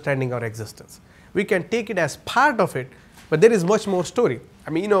of understanding our existence. We can take it as part of it, but there is much more story.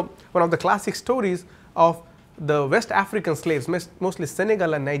 I mean, one of the classic stories of the West African slaves, mostly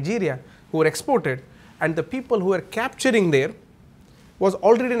Senegal and Nigeria, who were exported, and the people who were capturing there was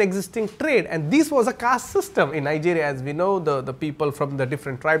already an existing trade, and this was a caste system in Nigeria. As we know, the people from the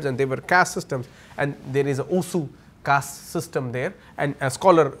different tribes, and they were caste systems, and there is a Osu caste system there, and a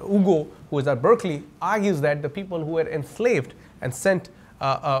scholar Ugo, who is at Berkeley, argues that the people who were enslaved and sent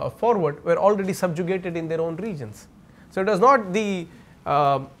forward were already subjugated in their own regions. So it was not the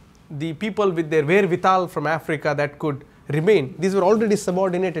people with their wherewithal from Africa that could remain. These were already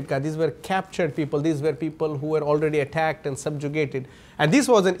subordinated, these were captured people, these were people who were already attacked and subjugated, and this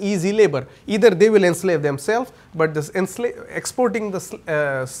was an easy labor. Either they will enslave themselves, but this exporting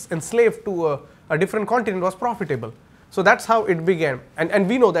the enslaved to a different continent was profitable. So that's how it began, and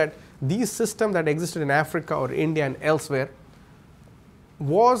we know that these systems that existed in Africa or India and elsewhere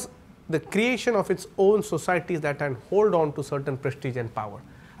was the creation of its own societies that can hold on to certain prestige and power.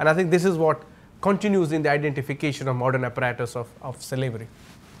 And I think this is what continues in the identification of modern apparatus of slavery.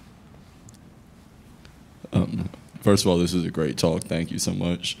 First of all, this is a great talk. Thank you so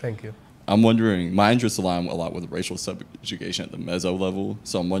much. Thank you. I'm wondering, my interests align a lot with racial subjugation at the meso level.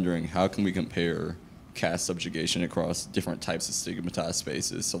 So I'm wondering, how can we compare caste subjugation across different types of stigmatized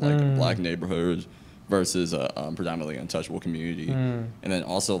spaces? So like a black neighborhood versus a predominantly untouchable community. And then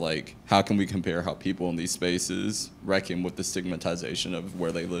also, like, how can we compare how people in these spaces reckon with the stigmatization of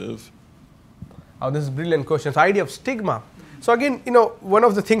where they live? Oh, this is a brilliant question. So idea of stigma. So again, one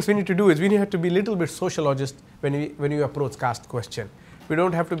of the things we need to do is we need to be a little bit sociologist when we approach caste question. We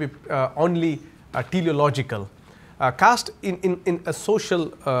don't have to be only teleological. Caste in a social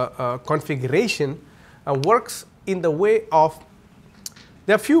configuration works in the way of,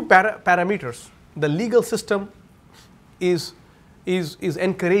 there are few parameters. The legal system is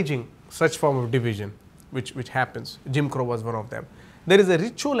encouraging such form of division, which happens. Jim Crow was one of them. There is a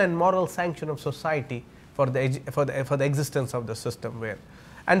ritual and moral sanction of society for the existence of the system where,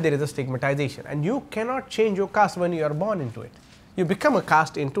 and there is a stigmatization, and you cannot change your caste when you are born into it. You become a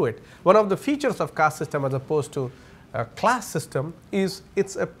caste into it. One of the features of caste system as opposed to a class system is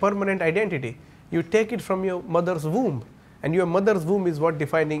it's a permanent identity. You take it from your mother's womb, and your mother's womb is what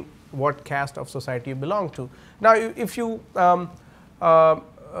defining what caste of society you belong to. Now, if you Che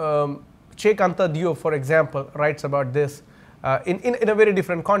Anta Diop, for example, writes about this in a very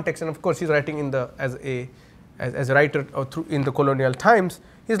different context, and of course he's writing as a writer in the colonial times.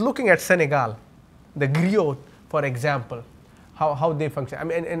 He's looking at Senegal, the griot, for example, how they function. I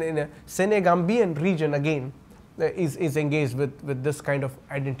mean, in a Senegambian region again is engaged with this kind of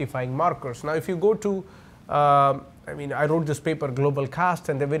identifying markers. Now, if you go to I wrote this paper, Global Caste,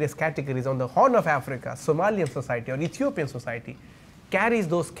 and the various categories on the Horn of Africa, Somalian society or Ethiopian society carries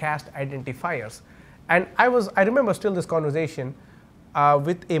those caste identifiers. And I remember still this conversation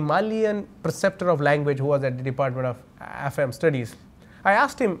with a Malian preceptor of language who was at the Department of FM Studies. I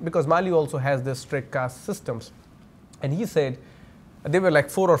asked him, because Mali also has this strict caste systems, and he said there were like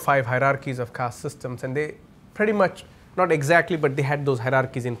 4 or 5 hierarchies of caste systems, and they pretty much, not exactly, but they had those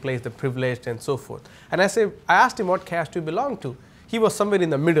hierarchies in place, the privileged and so forth. And I asked him, what caste do you belong to? He was somewhere in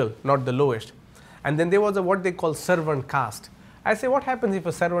the middle, not the lowest. And then there was what they call servant caste. I say, what happens if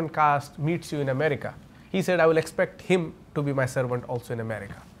a servant caste meets you in America? He said, I will expect him to be my servant also in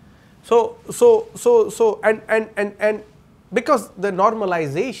America. And because the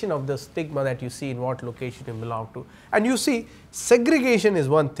normalization of the stigma that you see in what location you belong to, and you see segregation is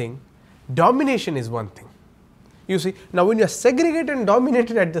one thing, domination is one thing. You see, now when you are segregated and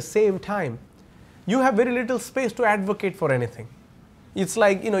dominated at the same time, you have very little space to advocate for anything. It's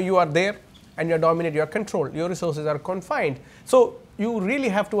like, you are there and you are dominated, you are controlled, your resources are confined. So you really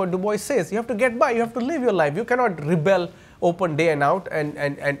have to, what Du Bois says, you have to get by, you have to live your life. You cannot rebel open day and out and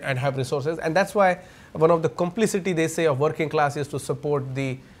have resources. And that's why one of the complicity, they say, of working class is to support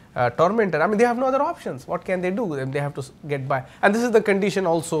the tormentor. I mean, they have no other options. What can they do? They have to get by. And this is the condition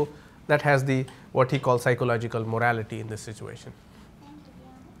also that has the, what he calls psychological morality in this situation.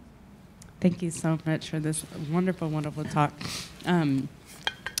 Thank you so much for this wonderful, wonderful talk.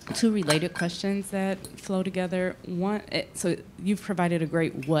 Two related questions that flow together. One, so you've provided a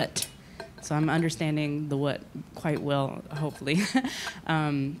great what. So I'm understanding the what quite well, hopefully.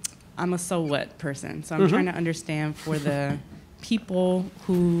 I'm a so what person. So I'm trying to understand for the people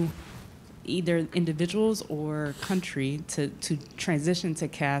who, either individuals or country, to transition to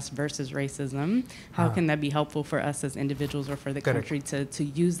caste versus racism, how can that be helpful for us as individuals or for the country to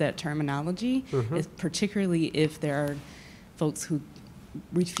use that terminology, particularly if there are folks who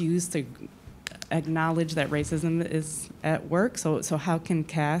refuse to acknowledge that racism is at work. So how can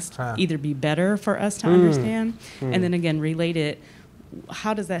caste either be better for us to understand? And then again, related,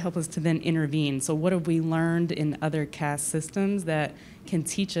 how does that help us to then intervene? So what have we learned in other caste systems that can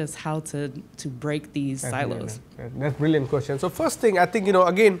teach us how to break these silos? That's a brilliant question. So first thing, I think,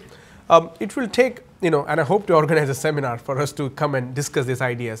 again, it will take, and I hope to organize a seminar for us to come and discuss these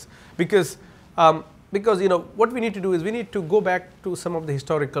ideas, because what we need to do is we need to go back to some of the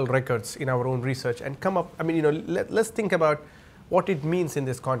historical records in our own research and come up, let's think about what it means in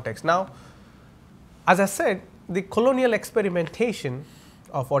this context. Now, as I said, the colonial experimentation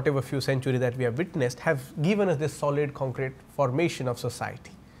of whatever few centuries that we have witnessed have given us this solid concrete formation of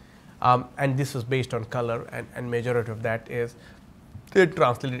society. And this is based on color, and majority of that is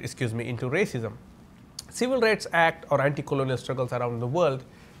translated, into racism. Civil Rights Act or anti-colonial struggles around the world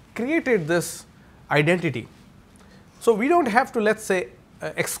created this identity. So we don't have to, let's say,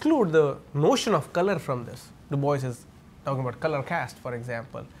 exclude the notion of color from this. Du Bois is talking about color caste, for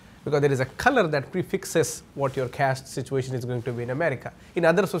example, because there is a color that prefixes what your caste situation is going to be in America. In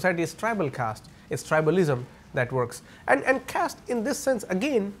other societies, tribal caste, it's tribalism that works. And caste in this sense,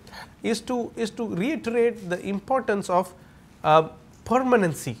 again, is to reiterate the importance of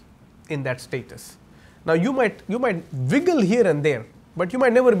permanency in that status. Now you might wiggle here and there, but you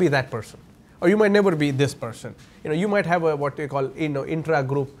might never be that person, or you might never be this person. You might have a what we call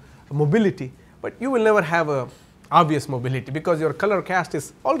intra-group mobility, but you will never have a obvious mobility because your color caste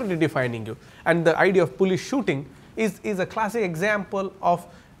is already defining you. And the idea of police shooting is a classic example of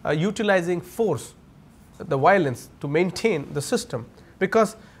utilizing force, the violence, to maintain the system.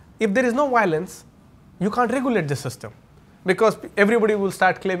 Because if there is no violence, you can't regulate the system, because everybody will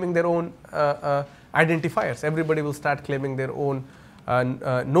start claiming their own identifiers. Everybody will start claiming their own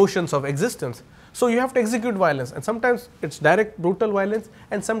notions of existence. So you have to execute violence, and sometimes it's direct brutal violence,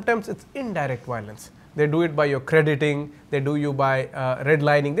 and sometimes it's indirect violence. They do it by your crediting, they do you by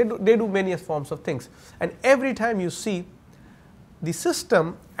redlining, they do many forms of things. And every time you see the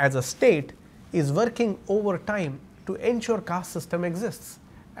system as a state is working over time to ensure caste system exists.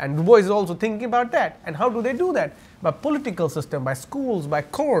 And Du Bois is also thinking about that. And how do they do that? By political system, by schools, by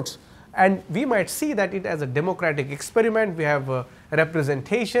courts. And we might see that it as a democratic experiment. We have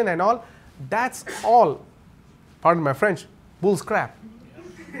representation and all. That's all, pardon my French, bull's crap.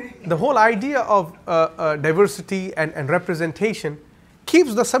 The whole idea of diversity and representation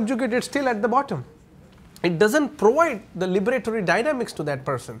keeps the subjugated still at the bottom. It doesn't provide the liberatory dynamics to that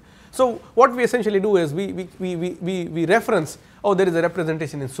person. So what we essentially do is we reference, oh, there is a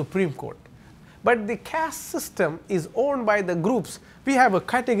representation in Supreme Court. But the caste system is owned by the groups. We have a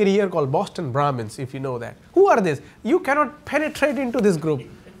category here called Boston Brahmins, if you know that. Who are these? You cannot penetrate into this group.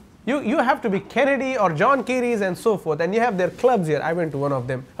 You have to be Kennedy or John Kerry's and so forth, and you have their clubs here. I went to one of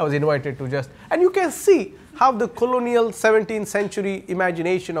them. I was invited to just, and you can see how the colonial 17th century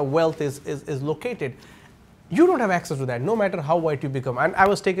imagination of wealth is located. You don't have access to that, no matter how white you become. And I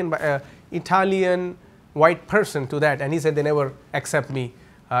was taken by an Italian white person to that, and he said they never accept me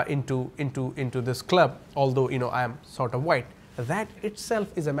into this club, although I am sort of white. That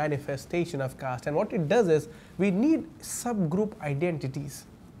itself is a manifestation of caste, and what it does is we need subgroup identities.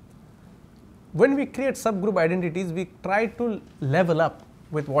 When we create subgroup identities, we try to level up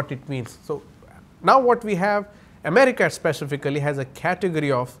with what it means. So now what we have, America specifically has a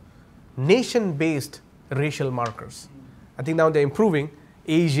category of nation-based racial markers. I think now they're improving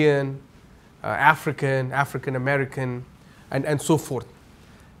Asian, African, African American, and so forth.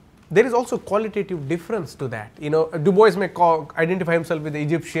 There is also qualitative difference to that. Du Bois may identify himself with the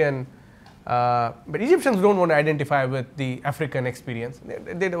Egyptian, but Egyptians don't want to identify with the African experience.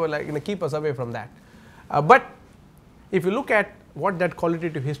 They were like, keep us away from that. But if you look at what that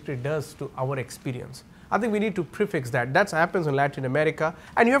qualitative history does to our experience, I think we need to prefix that. That happens in Latin America.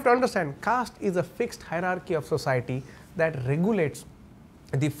 And you have to understand, caste is a fixed hierarchy of society that regulates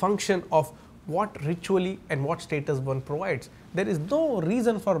the function of what ritually and what status one provides. There is no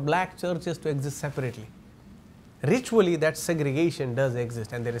reason for black churches to exist separately. Ritually, that segregation does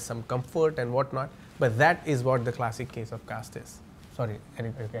exist, and there is some comfort and whatnot, but that is what the classic case of caste is. Sorry,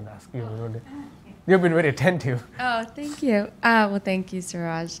 anybody can ask. You've been very attentive. Oh, thank you. Well, thank you,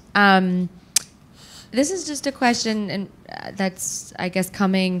 Suraj. This is just a question, and that's, I guess,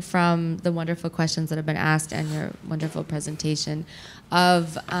 coming from the wonderful questions that have been asked and your wonderful presentation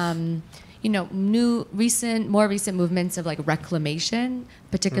of, you know, more recent movements of like reclamation,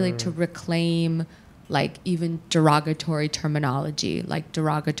 particularly to reclaim like even derogatory terminology, like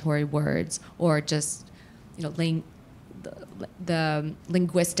derogatory words, or just, you know, the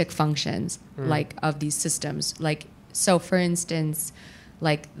linguistic functions like of these systems. Like, so for instance,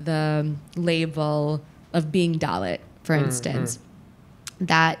 like the label of being Dalit, for instance,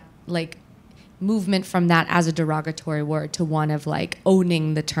 that like movement from that as a derogatory word to one of like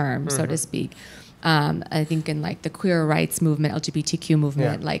owning the term, so to speak. I think in like the queer rights movement, LGBTQ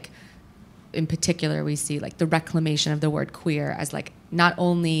movement, like in particular, we see like the reclamation of the word queer as like not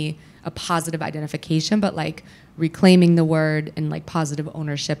only a positive identification, but like reclaiming the word and like positive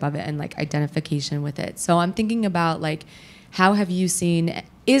ownership of it and like identification with it. So I'm thinking about like, how have you seen,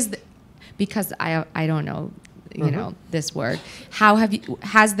 because I don't know, you know, this word,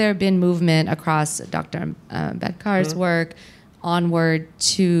 has there been movement across Dr. Ambedkar's work onward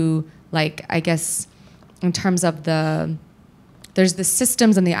to like, I guess, in terms of there's the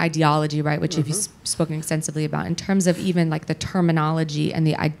systems and the ideology, right, which you've spoken extensively about, in terms of even like the terminology and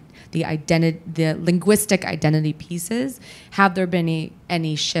the linguistic identity pieces. Have there been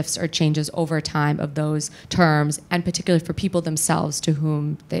any shifts or changes over time of those terms, and particularly for people themselves to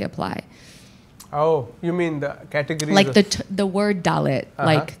whom they apply? Oh, you mean the categories? Like the word Dalit,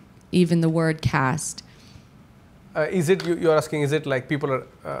 like even the word caste. Is it, you're asking, is it like people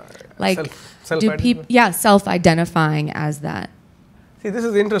are like self-identifying? Self-identifying as that. See, this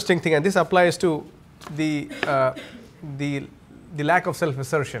is the interesting thing, and this applies to the lack of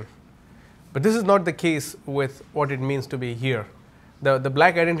self-assertion. But this is not the case with what it means to be here. The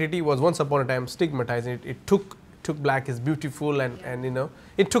black identity was once upon a time stigmatized. It took black is beautiful, and you know,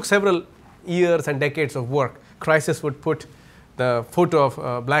 it took several years and decades of work. Crisis would put the photo of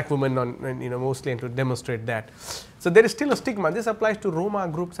a black woman on, and, you know, mostly, and to demonstrate that. So there is still a stigma. This applies to Roma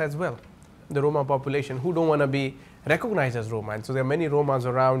groups as well, the Roma population, who don't want to be recognized as Roma. And so there are many Romas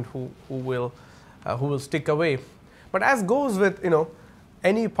around who will stick away. But as goes with, you know,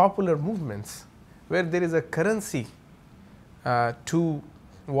 any popular movements where there is a currency to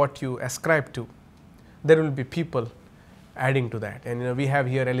what you ascribe to, there will be people adding to that. And you know, we have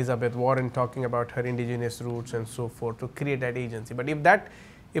here Elizabeth Warren talking about her indigenous roots and so forth to create that agency. But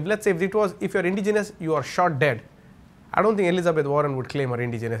if you're indigenous, you are shot dead. I don't think Elizabeth Warren would claim her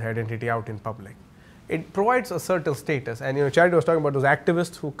indigenous identity out in public. It provides a certain status. And you know, Charity was talking about those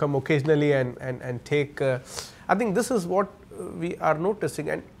activists who come occasionally and take. I think this is what we are noticing,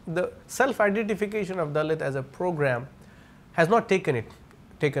 and the self-identification of Dalit as a program has not taken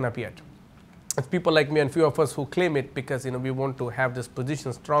up yet. It's people like me and few of us who claim it because, you know, we want to have this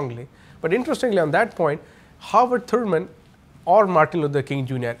position strongly. But interestingly, on that point, Howard Thurman or Martin Luther King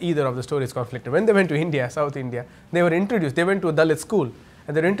Jr., either of the stories conflicted. When they went to India, South India, they were introduced. They went to a Dalit school,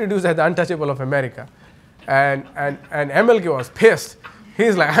 and they were introduced as the untouchable of America. And MLK was pissed.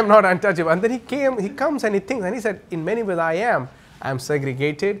 He's like, I'm not untouchable. And then he comes and he thinks, and he said, in many ways I am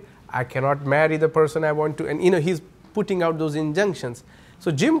segregated. I cannot marry the person I want to. And you know, he's putting out those injunctions.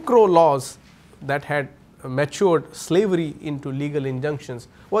 So Jim Crow laws that had matured slavery into legal injunctions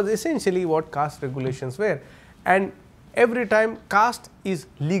was essentially what caste regulations were. And every time caste is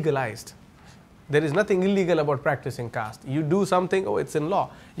legalized, there is nothing illegal about practicing caste. You do something, oh, it's in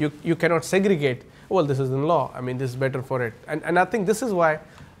law. You cannot segregate. Well, this is in law. I mean, this is better for it. And I think this is why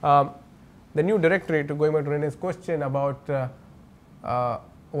the new directory, to going back to Renee's question about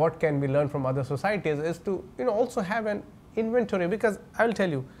what can we learn from other societies, is to, you know, also have an inventory. Because I will tell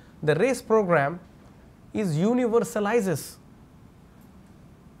you, the race program is universalizes,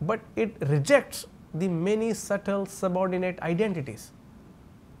 but it rejects the many subtle subordinate identities.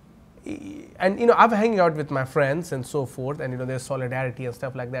 And you know, I'm hanging out with my friends and so forth, and you know, there's solidarity and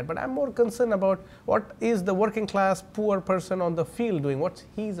stuff like that, but I'm more concerned about what is the working class poor person on the field doing, what's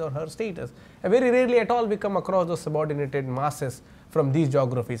his or her status. And very rarely at all we come across those subordinated masses from these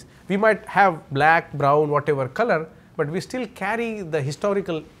geographies. We might have black, brown, whatever color, but we still carry the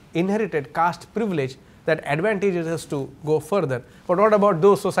historical inherited caste privilege that advantages us to go further. But what about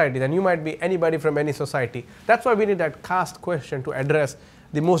those societies? And you might be anybody from any society. That's why we need that caste question to address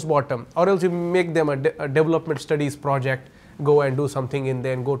the most bottom, or else you make them a development studies project, go and do something in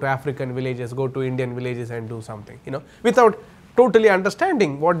there, and go to African villages, go to Indian villages and do something, without totally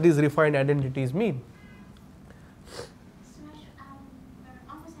understanding what these refined identities mean. Suraj, we're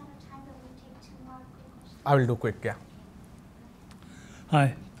almost out of time, but we'll take 2 more quick questions. I will do quick, yeah.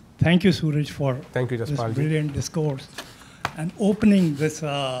 Hi. Thank you, Suraj, for Thank you, this Jaspalji. brilliant discourse and opening this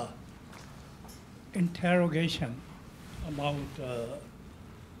interrogation about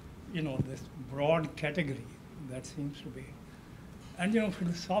this broad category that seems to be. And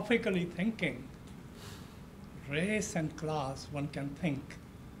philosophically thinking, race and class, one can think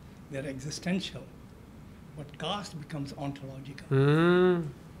they're existential, but caste becomes ontological.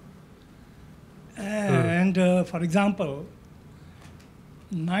 And for example,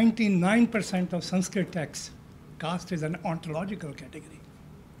 99% of Sanskrit texts, caste is an ontological category.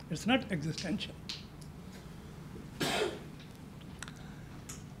 It's not existential.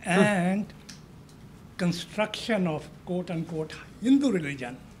 And construction of quote unquote Hindu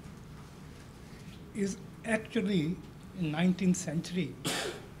religion is actually in 19th century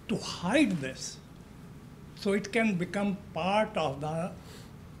to hide this, so it can become part of the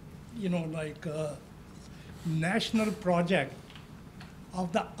national project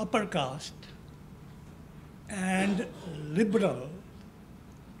of the upper caste and liberal,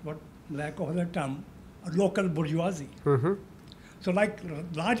 what lack of other term, local bourgeoisie. So like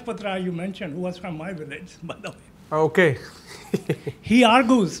Rajpat Rai you mentioned, who was from my village, by the way. Okay. He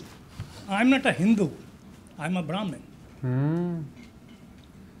argues, I'm not a Hindu, I'm a Brahmin.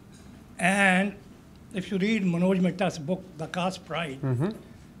 And if you read Manoj Mehta's book, The Caste Pride,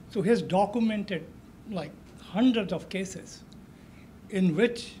 so he has documented like hundreds of cases in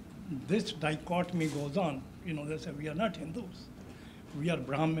which this dichotomy goes on. They say we are not Hindus, we are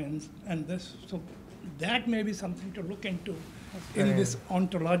Brahmins, and this. So that may be something to look into in this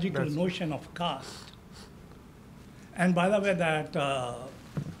ontological notion of caste. And by the way, that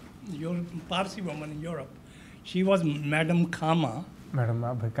your Parsi woman in Europe, she was Madam Kama. Madam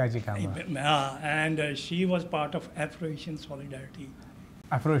Bhikaji Kama. And she was part of Afro-Asian Solidarity.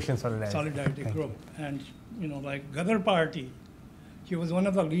 Afro-Asian Solidarity. Group. And, like Ghadar Party, she was one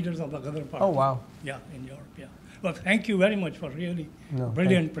of the leaders of the Ghadar Party. Oh, wow. Yeah, in Europe, yeah. Well, thank you very much for really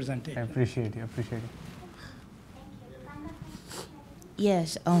brilliant presentation. I appreciate you.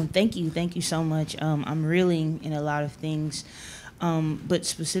 Yes, thank you so much. I'm reeling in a lot of things, but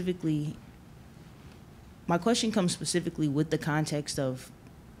specifically, my question comes specifically with the context of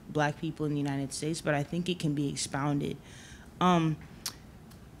Black people in the United States, but I think it can be expounded.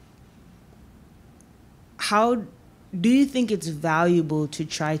 How do you think it's valuable to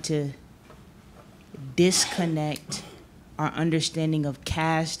try to disconnect our understanding of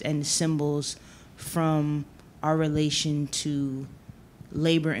caste and symbols from our relation to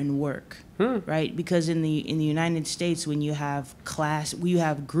labor and work, right? Because in the United States, when you have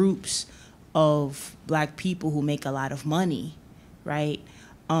groups of Black people who make a lot of money, right?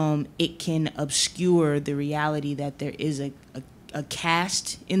 It can obscure the reality that there is a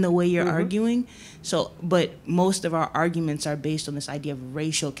caste in the way you're arguing. So, but most of our arguments are based on this idea of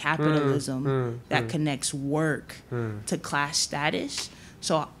racial capitalism that connects work to class status.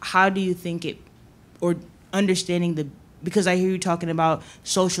 So how do you think it, or understanding because I hear you talking about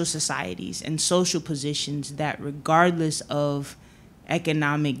social societies and social positions that regardless of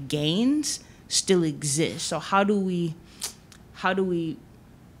economic gains still exist. So how do we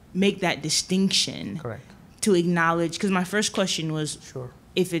make that distinction? Correct. To acknowledge, because my first question was,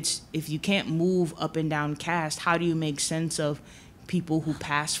 if you can't move up and down caste, how do you make sense of people who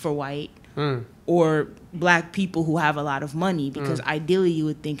pass for white or Black people who have a lot of money? Because ideally you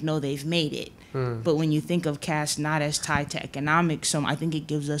would think, no, they've made it. But when you think of caste not as tied to economics, so I think it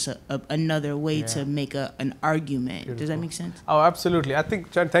gives us another way to make an argument. Beautiful. Does that make sense? Oh, absolutely. I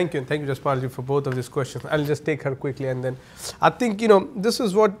think, Chan, thank you, Jaspalji, for both of these questions. I'll just take her quickly, and then I think this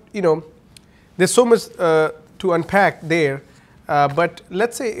is what there's so much to unpack there. But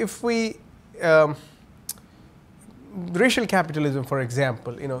let's say if we racial capitalism, for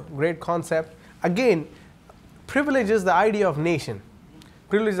example, great concept. Again, privileges the idea of nation.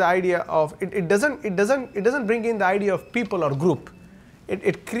 Privilege the idea of it doesn't bring in the idea of people or group.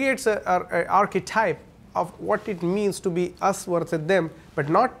 It creates an archetype of what it means to be us versus them, but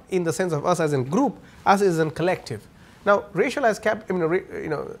not in the sense of us as in group, us as in collective. Now, racialized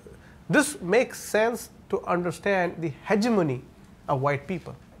this makes sense to understand the hegemony of white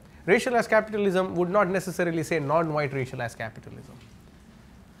people. Racialized capitalism would not necessarily say non-white racialized capitalism.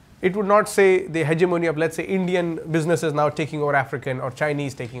 It would not say the hegemony of, let's say, Indian businesses now taking over African or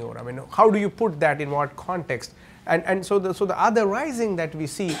Chinese taking over. I mean, how do you put that in what context? And so the other rising that we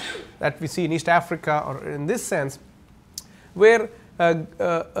see in East Africa, or in this sense, where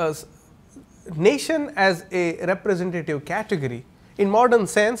a nation as a representative category, in modern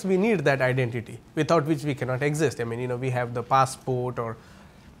sense, we need that identity, without which we cannot exist. I mean, we have the passport, or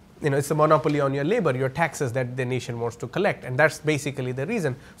it's a monopoly on your labor, your taxes that the nation wants to collect, and that's basically the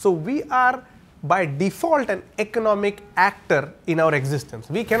reason. So we are by default an economic actor in our existence.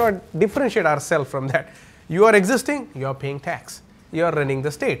 We cannot differentiate ourselves from that. You are existing, you are paying tax. You are running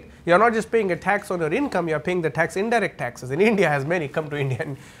the state. You are not just paying a tax on your income, you are paying the tax, indirect taxes. In India has many, come to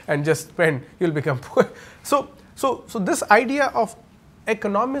India and just spend, you will become poor. So this idea of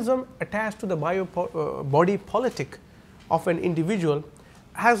economism attached to the body politic of an individual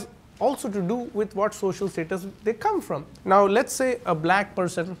has also to do with what social status they come from. Now, let's say a black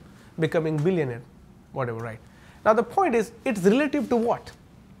person becoming billionaire, whatever, right? Now, the point is, it's relative to what?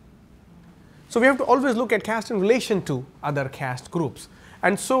 So we have to always look at caste in relation to other caste groups.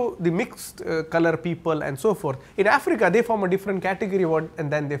 And so the mixed color people and so forth, in Africa they form a different category and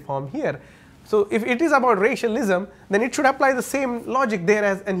then they form here. So if it is about racialism, then it should apply the same logic there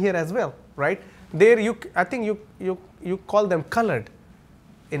as and here as well, right? There I think you call them colored.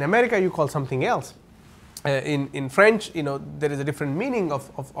 In America you call something else. In French, there is a different meaning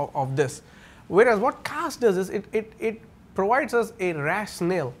of this. Whereas what caste does is it provides us a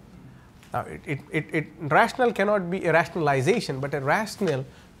rationale. Now, rational cannot be a rationalization, but a rationale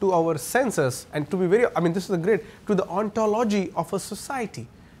to our senses, and to be very, this is a great, to the ontology of a society.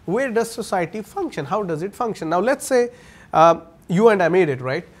 Where does society function? How does it function? Now, let's say you and I made it,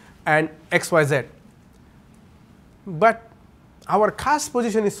 right? And X, Y, Z. But our caste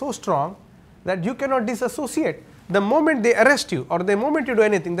position is so strong that you cannot disassociate. The moment they arrest you or the moment you do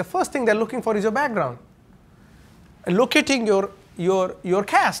anything, the first thing they're looking for is your background. Locating your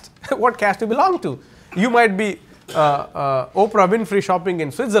caste, what caste you belong to. You might be Oprah Winfrey shopping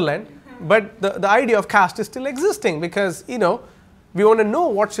in Switzerland, but the idea of caste is still existing because, we want to know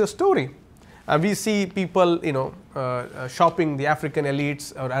what's your story. We see people, shopping, the African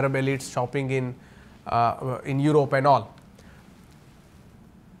elites or Arab elites shopping in Europe and all.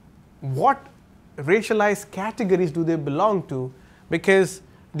 What racialized categories do they belong to? Because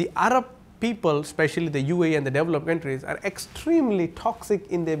the Arab people, especially the UAE and the developed countries, are extremely toxic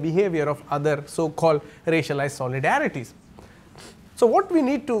in their behavior of other so-called racialized solidarities. So what we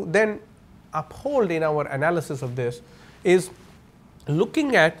need to then uphold in our analysis of this is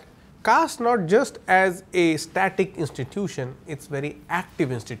looking at caste not just as a static institution, it's very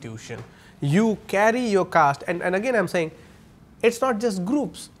active institution. You carry your caste, and again I'm saying, it's not just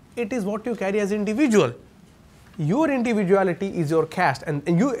groups, it is what you carry as individual. Your individuality is your caste, and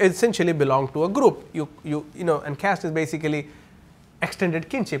you essentially belong to a group. And caste is basically extended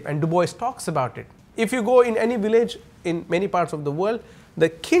kinship, and Du Bois talks about it. If you go in any village in many parts of the world, the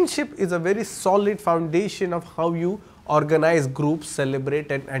kinship is a very solid foundation of how you organize groups,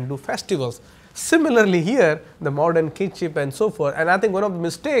 celebrate and do festivals. Similarly here, the modern kinship and so forth, and I think one of the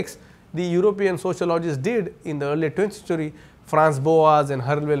mistakes the European sociologists did in the early 20th century, Franz Boas and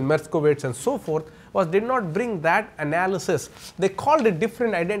Herwell Merskowitz and so forth, was did not bring that analysis. They called it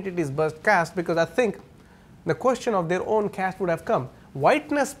different identities but caste because I think the question of their own caste would have come.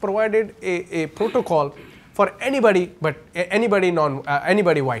 Whiteness provided a protocol for anybody but anybody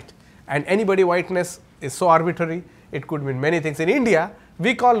white, and anybody whiteness is so arbitrary, it could mean many things. In India,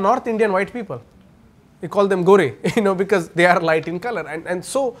 we call North Indian white people, we call them gore, because they are light in color, and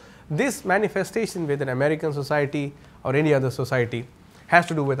so this manifestation with an American society or any other society has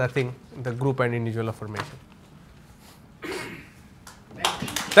to do with, I think, the group and individual affirmation.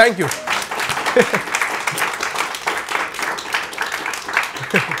 Thank you.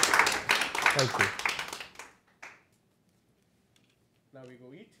 Thank you.